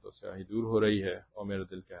ظلمت و سیاہی دور ہو رہی ہے، اور میرا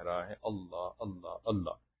دل کہہ رہا ہے اللہ اللہ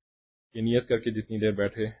اللہ. یہ نیت کر کے جتنی دیر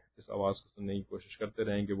بیٹھے اس آواز کو سننے کی کوشش کرتے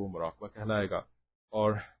رہیں گے وہ مراقبہ کہلائے گا.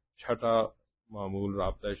 اور چھٹا معمول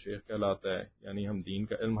رابطہ شیخ کہلاتا ہے، یعنی ہم دین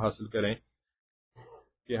کا علم حاصل کریں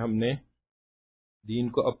کہ ہم نے دین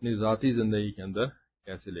کو اپنی ذاتی زندگی کے اندر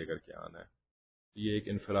کیسے لے کر کے آنا ہے. یہ ایک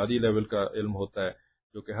انفرادی لیول کا علم ہوتا ہے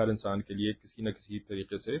جو کہ ہر انسان کے لیے کسی نہ کسی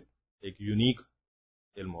طریقے سے ایک یونیک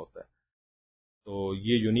علم ہوتا ہے. تو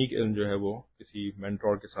یہ یونیک علم جو ہے وہ کسی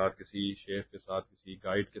مینٹور کے ساتھ، کسی شیخ کے ساتھ، کسی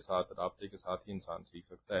گائیڈ کے ساتھ، رابطے کے ساتھ ہی انسان سیکھ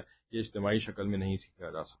سکتا ہے. یہ اجتماعی شکل میں نہیں سیکھا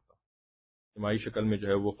جا سکتا. اجتماعی شکل میں جو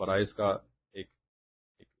ہے وہ فرائض کا ایک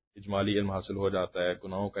اجمالی علم حاصل ہو جاتا ہے،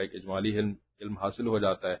 گناہوں کا ایک اجمالی علم حاصل ہو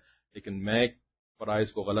جاتا ہے، لیکن میں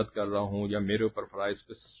فرائض کو غلط کر رہا ہوں یا میرے اوپر فرائض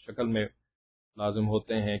کس شکل میں لازم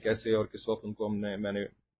ہوتے ہیں، کیسے اور کس وقت ان کو میں نے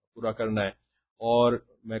پورا کرنا ہے، اور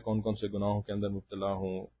میں کون کون سے گناہوں کے اندر مبتلا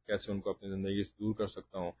ہوں، کیسے ان کو اپنی زندگی سے دور کر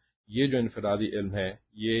سکتا ہوں. یہ جو انفرادی علم ہے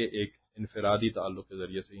یہ ایک انفرادی تعلق کے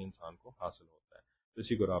ذریعے سے ہی انسان کو حاصل ہوتا ہے.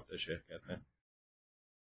 اسی کو رابطہ شیخ کہتے ہیں.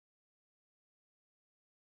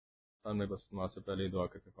 میں بس نماز سے پہلے ہی دعا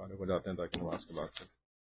کر کے فارغ ہو جاتے ہیں تاکہ نماز کے بعد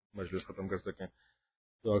مجلس ختم کر سکیں.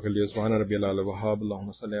 دعا کر لیے. سبحان ربی العلی وہاب.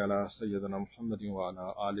 اللہم صلی علی سیدنا محمد وعلی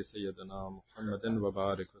آل سیدنا محمد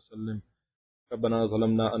وبارک وسلم. ربنا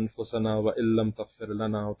ظلمنا انفسنا وان لم تغفر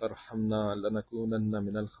لنا وترحمنا لنكونن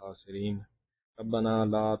من الخاسرین. ربنا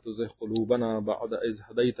لا تزغ قلوبنا بعد إذ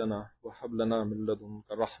هديتنا وهب لنا من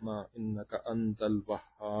لدنك رحمة إنك أنت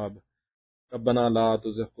الوهاب. ربنا لا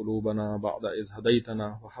تزغ قلوبنا بعد إذ هديتنا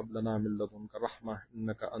وهب لنا من لدنك رحمة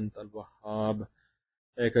إنك أنت الوهاب.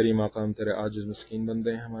 اے کریم آقا، ہم تیرے عاجز مسکین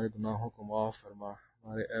بندے ہیں، ہمارے گناہوں کو معاف فرما،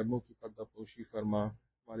 ہمارے عیبوں کی پردہ پوشی فرما،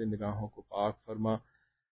 ہماری نگاہوں کو پاک فرما،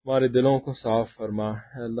 ہمارے دلوں کو صاف فرما.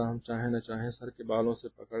 اے اللہ، ہم چاہیں نہ چاہیں سر کے بالوں سے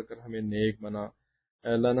پکڑ کر ہمیں نیک بنا.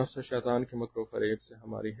 اے اللہ، نفس و شیطان کے مکر و فریب سے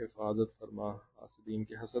ہماری حفاظت فرما، حاسدین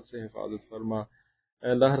کی حسد سے حفاظت فرما. اے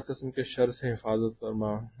اللہ، ہر قسم کے شر سے حفاظت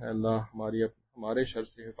فرما. اے اللہ، ہمارے شر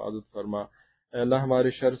سے حفاظت فرما. اے اللہ،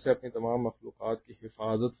 ہمارے شر سے اپنی تمام مخلوقات کی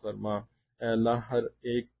حفاظت فرما. اے اللہ، ہر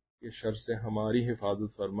ایک کے شر سے ہماری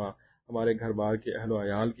حفاظت فرما. ہمارے گھر بار کے اہل و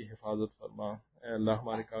عیال کی حفاظت فرما. اے اللہ،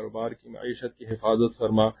 ہمارے کاروبار کی معیشت کی حفاظت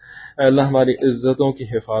فرما. اے اللہ، ہماری عزتوں کی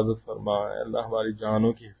حفاظت فرما. اے اللہ، ہماری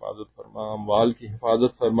جانوں کی حفاظت فرما، اموال کی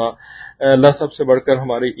حفاظت فرما. اے اللہ، سب سے بڑھ کر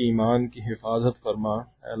ہمارے ایمان کی حفاظت فرما.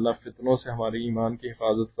 اے اللہ، فتنوں سے ہمارے ایمان کی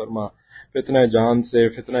حفاظت فرما، فتنہ جان سے،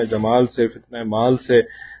 فتنہ جمال سے، فتنہ مال سے.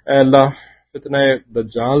 اے اللہ، فتنہ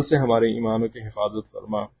دجال سے ہمارے ایمانوں کی حفاظت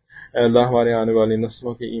فرما. اے اللہ، ہمارے آنے والی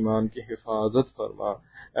نسلوں کے ایمان کی حفاظت فرما.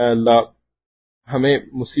 اے اللہ، ہمیں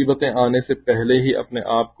مصیبتیں آنے سے پہلے ہی اپنے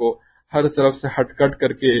آپ کو ہر طرف سے ہٹ کٹ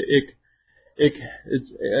کر کے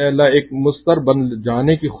ایک مستر بن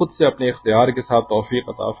جانے کی خود سے اپنے اختیار کے ساتھ توفیق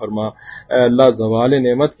عطا فرما. اے اللہ، زوال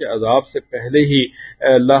نعمت کے عذاب سے پہلے ہی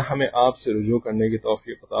اے اللہ ہمیں آپ سے رجوع کرنے کی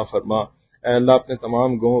توفیق عطا فرما. اے اللہ، اپنے تمام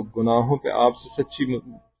گناہوں پہ آپ سے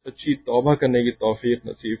سچی توبہ کرنے کی توفیق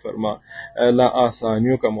نصیب فرما. اے اللہ،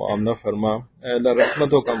 آسانیوں کا معاملہ فرما. اے اللہ،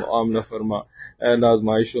 رحمتوں کا معاملہ فرما. اے اللہ،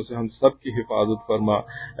 آزمائشوں سے ہم سب کی حفاظت فرما.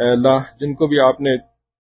 اے اللہ، جن کو بھی آپ نے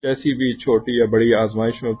کیسی بھی چھوٹی یا بڑی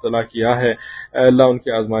آزمائش میں مبتلا کیا ہے، اے اللہ ان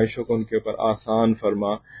کی آزمائشوں کو ان کے اوپر آسان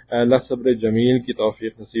فرما. اے اللہ، صبر جمیل کی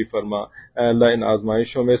توفیق نصیب فرما. اے اللہ، ان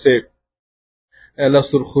آزمائشوں میں سے اے اللہ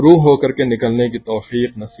سرخرو ہو کر کے نکلنے کی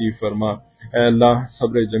توفیق نصیب فرما. اے اللہ،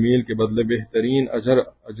 صبر جمیل کے بدلے بہترین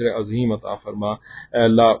اجر عظیم عطا فرما. اے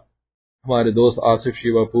اللہ، ہمارے دوست آصف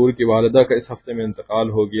شیوا پور کی والدہ کا اس ہفتے میں انتقال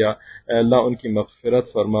ہو گیا. اے اللہ، ان کی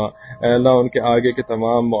مغفرت فرما. اے اللہ، ان کے آگے کے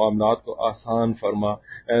تمام معاملات کو آسان فرما.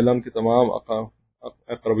 اے اللہ، ان کے تمام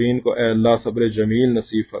اقربین کو اے اللہ صبر جمیل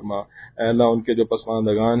نصیب فرما. اے اللہ، ان کے جو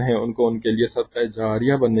پسماندگان ہیں ان کو ان کے لیے صدقہ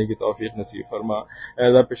جاریہ بننے کی توفیق نصیب فرما. اے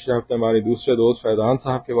اللہ، پچھلے ہفتے ہمارے دوسرے دوست فیضان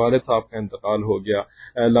صاحب کے والد صاحب کا انتقال ہو گیا.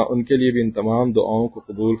 اے اللہ، ان کے لیے بھی ان تمام دعاؤں کو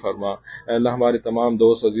قبول فرما. اے اللہ، ہمارے تمام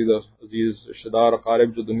دوست عزیز رشتہ دار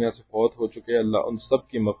اقارب جو دنیا سے فوت ہو چکے، اللہ ان سب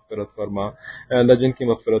کی مغفرت فرما. اے اللہ، جن کی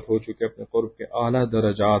مغفرت ہو چکے اپنے قرب کے اعلیٰ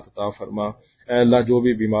درجات عطا فرما. اے اللہ جو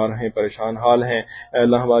بھی بیمار ہیں، پریشان حال ہیں، اے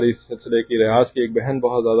اللہ ہماری سلسلے کی ریاض کی ایک بہن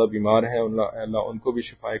بہت زیادہ بیمار ہیں، اے اللہ ان کو بھی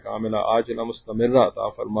شفائے کاملہ عاجلہ مستمرہ عطا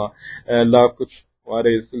فرما۔ اے اللہ کچھ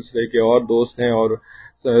ہمارے سلسلے کے اور دوست ہیں اور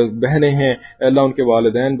بہنیں ہیں، اے اللہ ان کے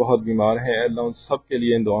والدین بہت بیمار ہیں، اے اللہ ان سب کے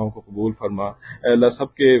لیے ان دعاؤں کو قبول فرما۔ اے اللہ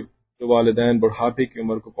سب کے جو والدین بڑھاپے کی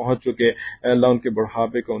عمر کو پہنچ چکے، اے اللہ ان کے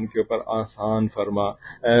بڑھاپے کو ان کے اوپر آسان فرما۔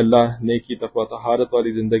 اے اللہ نیکی تقوی طہارت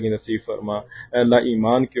والی زندگی نصیب فرما۔ اے اللہ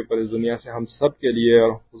ایمان کے اوپر اس دنیا سے ہم سب کے لیے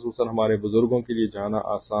اور خصوصاً ہمارے بزرگوں کے لیے جانا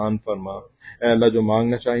آسان فرما۔ اے اللہ جو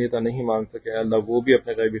مانگنا چاہیے تھا نہیں مانگ سکے، اے اللہ وہ بھی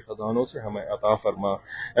اپنے غیبی خزانوں سے ہمیں عطا فرما۔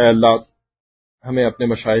 اے اللہ ہمیں اپنے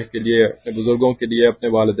مشائخ کے لیے، اپنے بزرگوں کے لیے، اپنے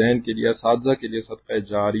والدین کے لیے، اساتذہ کے لیے صدقہ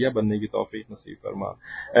جاریہ بننے کی توفیق نصیب فرما۔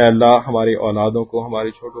 اے اللہ ہماری اولادوں کو،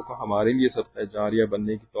 ہماری چھوٹوں کو ہمارے لیے صدقہ جاریہ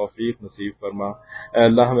بننے کی توفیق نصیب فرما۔ اے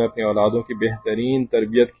اللہ ہمیں اپنے اولادوں کی بہترین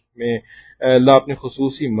تربیت میں اے اللہ اپنی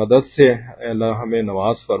خصوصی مدد سے اے اللہ ہمیں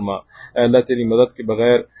نواز فرما۔ اے اللہ تیری مدد کے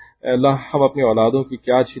بغیر اے اللہ ہم اپنی اولادوں کی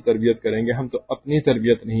کیا اچھی تربیت کریں گے، ہم تو اپنی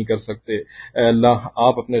تربیت نہیں کر سکتے۔ اے اللہ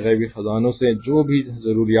آپ اپنے غیبی خزانوں سے جو بھی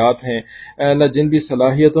ضروریات ہیں، اے اللہ جن بھی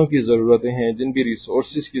صلاحیتوں کی ضرورتیں ہیں، جن بھی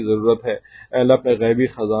ریسورسز کی ضرورت ہے، اے اللہ اپنے غیبی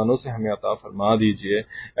خزانوں سے ہمیں عطا فرما دیجئے۔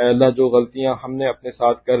 اے اللہ جو غلطیاں ہم نے اپنے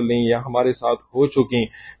ساتھ کر لیں یا ہمارے ساتھ ہو چکی،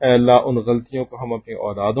 اے اللہ ان غلطیوں کو ہم اپنی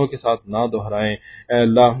اولادوں کے ساتھ نہ دہرائیں، اے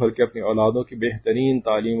اللہ بلکہ اپنی اولادوں کی بہترین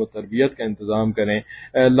تعلیم و تربیت کا انتظام کریں۔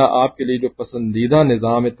 اے اللہ آپ کے لیے جو پسندیدہ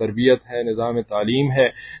نظام تربیت ہے، نظام تعلیم ہے،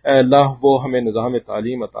 اے اللہ وہ ہمیں نظام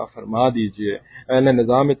تعلیم عطا فرما دیجئے۔ اے اللہ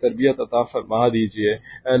نظام تربیت عطا فرما دیجئے۔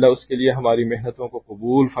 اے اللہ اس کے لیے ہماری محنتوں کو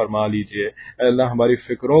قبول فرما لیجئے۔ اے اللہ ہماری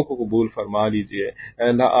فکروں کو قبول فرما لیجئے۔ اے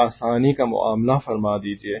اللہ آسانی کا معاملہ فرما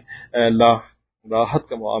دیجئے۔ اے اللہ راحت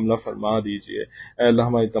کا معاملہ فرما دیجئے۔ اے اللہ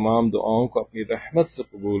ہماری تمام دعاؤں کو اپنی رحمت سے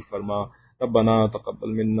قبول فرما۔ ربنا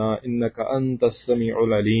تقبل منا انك انت السميع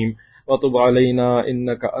العليم وتب علينا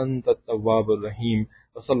انك انت التواب الرحيم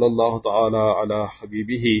وصلى الله تعالى على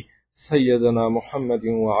حبيبه سيدنا محمد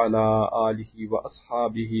وعلى آله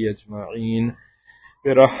وأصحابه أجمعين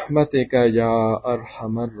برحمتك يا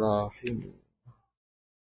أرحم الراحمين۔